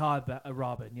Jason Todd's Todd,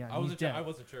 Robin. Yeah, I he's wasn't dead. I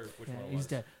wasn't sure which Yeah, one it he's was.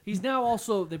 dead. He's now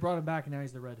also, they brought him back, and now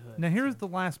he's the Red Hood. Now here's the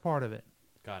last part of it.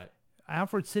 Got it.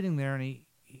 Alfred's sitting there, and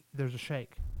there's a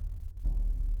shake.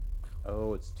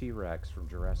 Oh, it's T-Rex from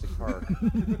Jurassic Park.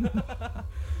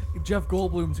 Jeff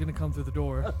Goldblum's going to come through the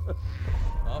door.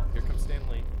 Oh, here comes Stan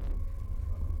Lee.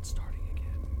 Starting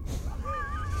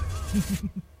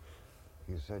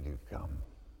You said you'd come.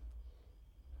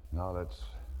 Now let's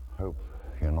hope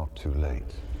you're not too late.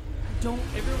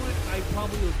 Everyone, I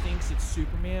probably thinks it's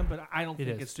Superman, but I don't It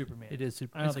think is. it's Superman. It is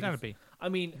Superman. I don't It's think gotta be. I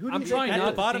mean, Who do I'm you trying think- not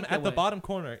At the bottom, to think at the that way. bottom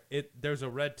corner, there's a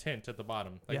red tint at the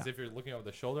bottom, like Yeah. as if you're looking over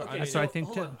the shoulder. Okay, That's what I so, think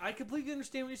hold too. on. I completely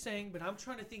understand what you're saying, but I'm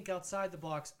trying to think outside the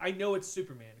box. I know it's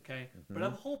Superman, okay? But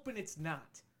I'm hoping it's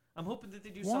not. I'm hoping that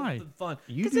they do Why? something fun.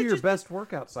 You 'Cause do it your just- best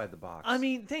work outside the box. I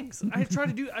mean, thanks. I try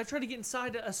to get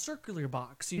inside a circular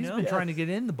box. You He's know, been trying to get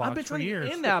in the box I've been for trying years. to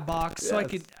get in that box so I Yes.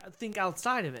 could think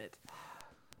outside of it.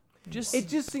 It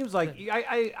just seems like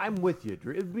I'm with you,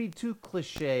 Drew. It'd be too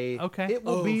cliche. Okay. It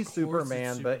will Oh, be of course it's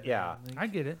Superman, but Superman. yeah. I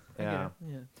get it. I Yeah. get it.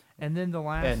 Yeah. And then the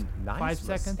last And nice 5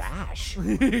 seconds. mustache.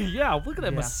 Yeah, look at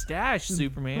that Yeah. mustache,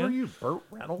 Superman. Who are you, Burt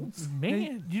Reynolds?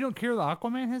 Man, You don't care that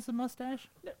Aquaman has a mustache?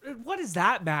 what does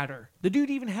that matter? The dude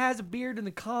even has a beard in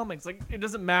the comics. Like, it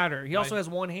doesn't matter. He also has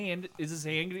one hand. Is his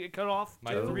hand gonna get cut off?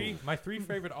 My too? three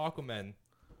favorite Aquaman,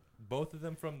 both of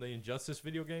them from the Injustice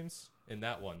video games, in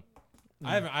that one.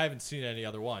 I haven't seen any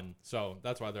other one, so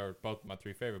that's why they're both my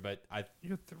three favorite. But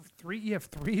You have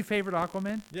three favorite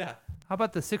Aquaman? yeah, How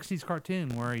about the 60s cartoon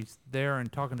where he's there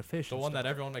and talking to fish? the and one stuff? that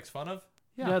everyone makes fun of.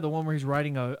 Yeah, the one where he's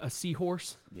riding a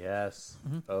seahorse. Yes.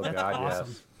 Mm-hmm. Oh, God, Awesome.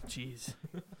 yes. Jeez.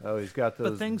 Oh, he's got But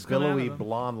those things come out of billowy him.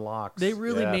 blonde locks. They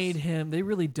really Yes. made him. They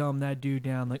really dumbed that dude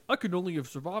down. Like, I could only have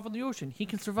survived on the ocean. He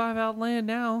can survive out land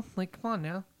now. Like, come on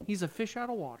now. He's a fish out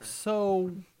of water.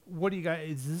 So, what do you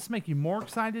guys? Does this make you more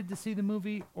excited to see the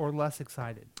movie or less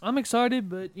excited? I'm excited,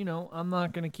 but I'm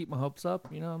not gonna keep my hopes up.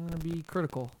 I'm gonna be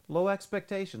critical. Low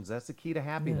expectations. That's the key to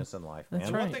happiness in life, man. That's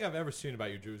And right. one thing I've ever seen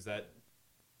about you, Drew, is that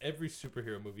every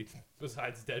superhero movie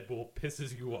besides Deadpool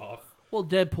pisses you off. Well,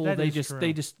 Deadpool, That they is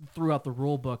true. just threw out the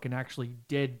rule book and actually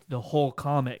did the whole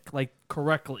comic like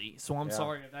correctly. So I'm Yeah.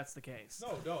 sorry if that's the case.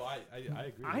 No, I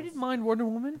agree. I didn't mind Wonder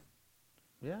Woman.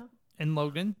 Yeah. And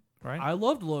Logan, right? I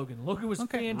loved Logan. Logan was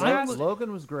Okay. fantastic.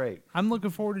 Logan was great. I'm looking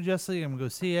forward to Justice League. I'm gonna go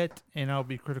see it, and I'll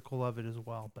be critical of it as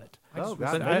well. But Oh, but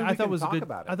God. Maybe we I thought can it was a talk good.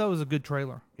 about it. I thought it was a good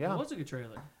trailer. Yeah. It was a good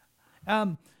trailer.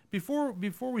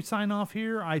 Before we sign off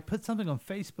here, I put something on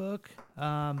Facebook.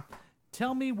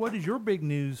 Tell me what is your big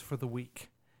news for the week,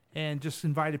 and just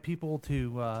invited people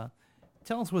to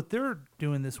tell us what they're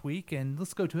doing this week, and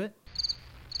let's go to it.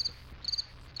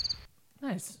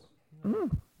 Nice.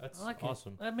 That's I like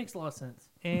awesome. it. That makes a lot of sense.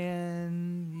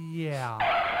 And yeah.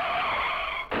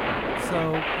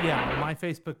 So yeah, my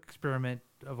Facebook experiment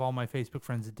of all my Facebook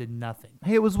friends, it did nothing.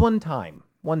 Hey, it was one time.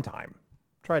 One time.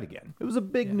 Try it again. It was a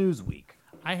big news week.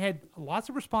 I had lots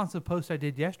of response to a post I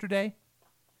did yesterday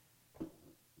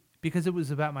because it was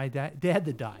about my dad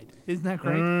that died. Isn't that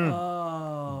great?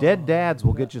 Oh. Dead dads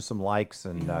will get you some likes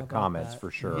and about comments that. for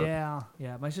sure. Yeah.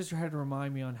 Yeah, my sister had to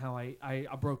remind me on how I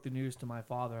broke the news to my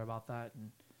father about that,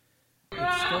 and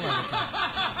it's still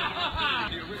not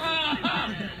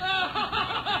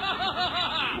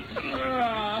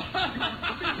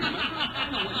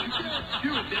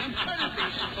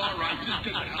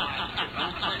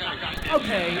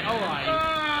okay. All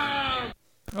right.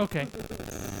 Okay.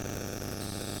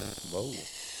 Whoa.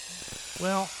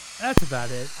 Well, that's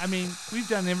about it. I mean, we've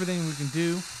done everything we can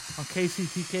do on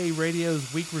KCTK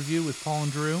Radio's Week Review with Paul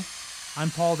and Drew. I'm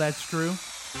Paul, that's Drew.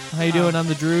 How you doing? I'm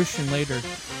the Droosh, and later.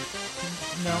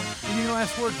 No. Any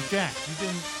last words, Jack? You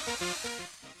didn't.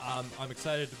 I'm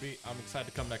excited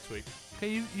to come next week.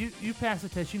 Okay, you pass the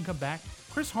test. You can come back.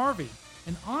 Chris Harvey,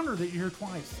 an honor that you're here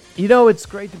twice. You know, it's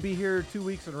great to be here 2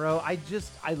 weeks in a row. I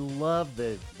love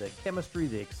the chemistry,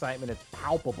 the excitement. It's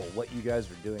palpable what you guys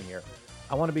are doing here.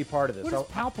 I want to be part of this. What does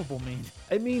palpable mean?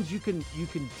 It means you can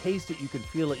taste it, you can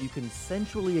feel it, you can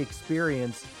sensually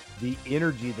experience the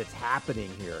energy that's happening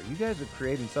here. You guys are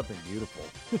creating something beautiful.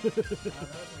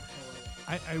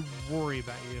 I worry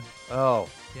about you. Oh.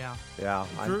 Yeah. Yeah.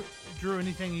 Drew,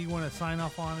 anything you want to sign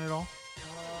off on at all?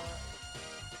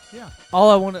 Yeah.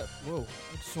 All I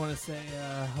just want to say,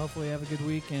 hopefully have a good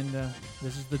week, and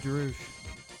this is the Droosh.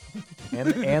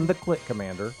 and the Click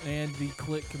Commander. And the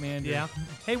Click Commander. Yeah.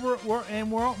 Hey, we're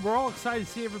all excited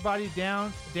to see everybody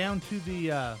down to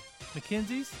the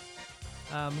McKinsey's.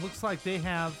 Looks like they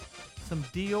have some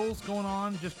deals going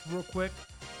on. Just real quick,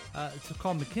 it's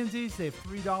called McKinsey's. They have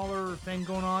 $3 thing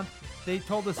going on. They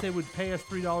told us they would pay us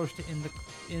 $3 to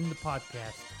end the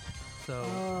podcast. So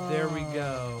there we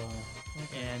go.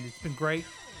 Okay. And it's been great.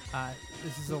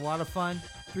 This is a lot of fun.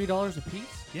 $3 a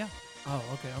piece? Yeah. Oh,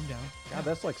 okay. I'm down. God,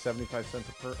 that's like 75 cents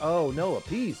per. Oh no, a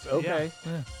piece. Okay.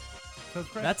 Yeah. That's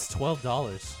great. That's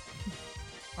 $12.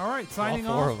 All right, signing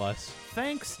all off. 4 of us.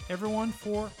 Thanks everyone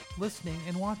for listening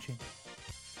and watching.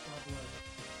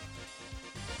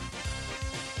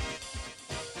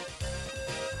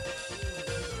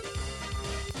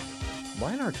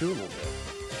 Mine are too a little bit.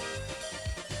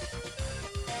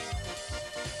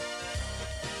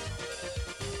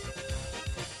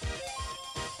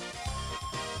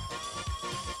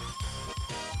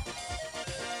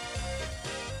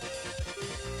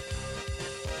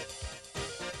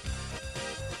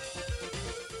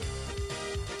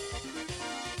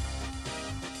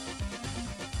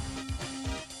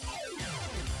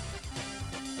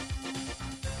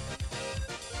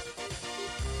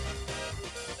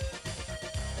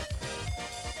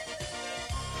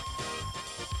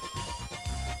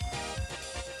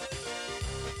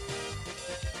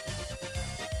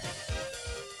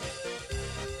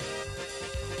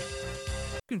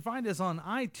 You can find us on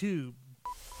iTunes.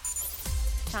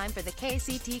 Time for the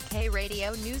KCTK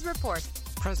Radio News Report.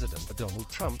 President Donald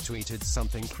Trump tweeted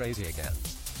something crazy again.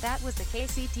 That was the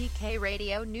KCTK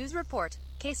Radio News Report.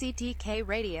 KCTK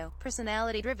Radio,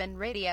 personality-driven radio.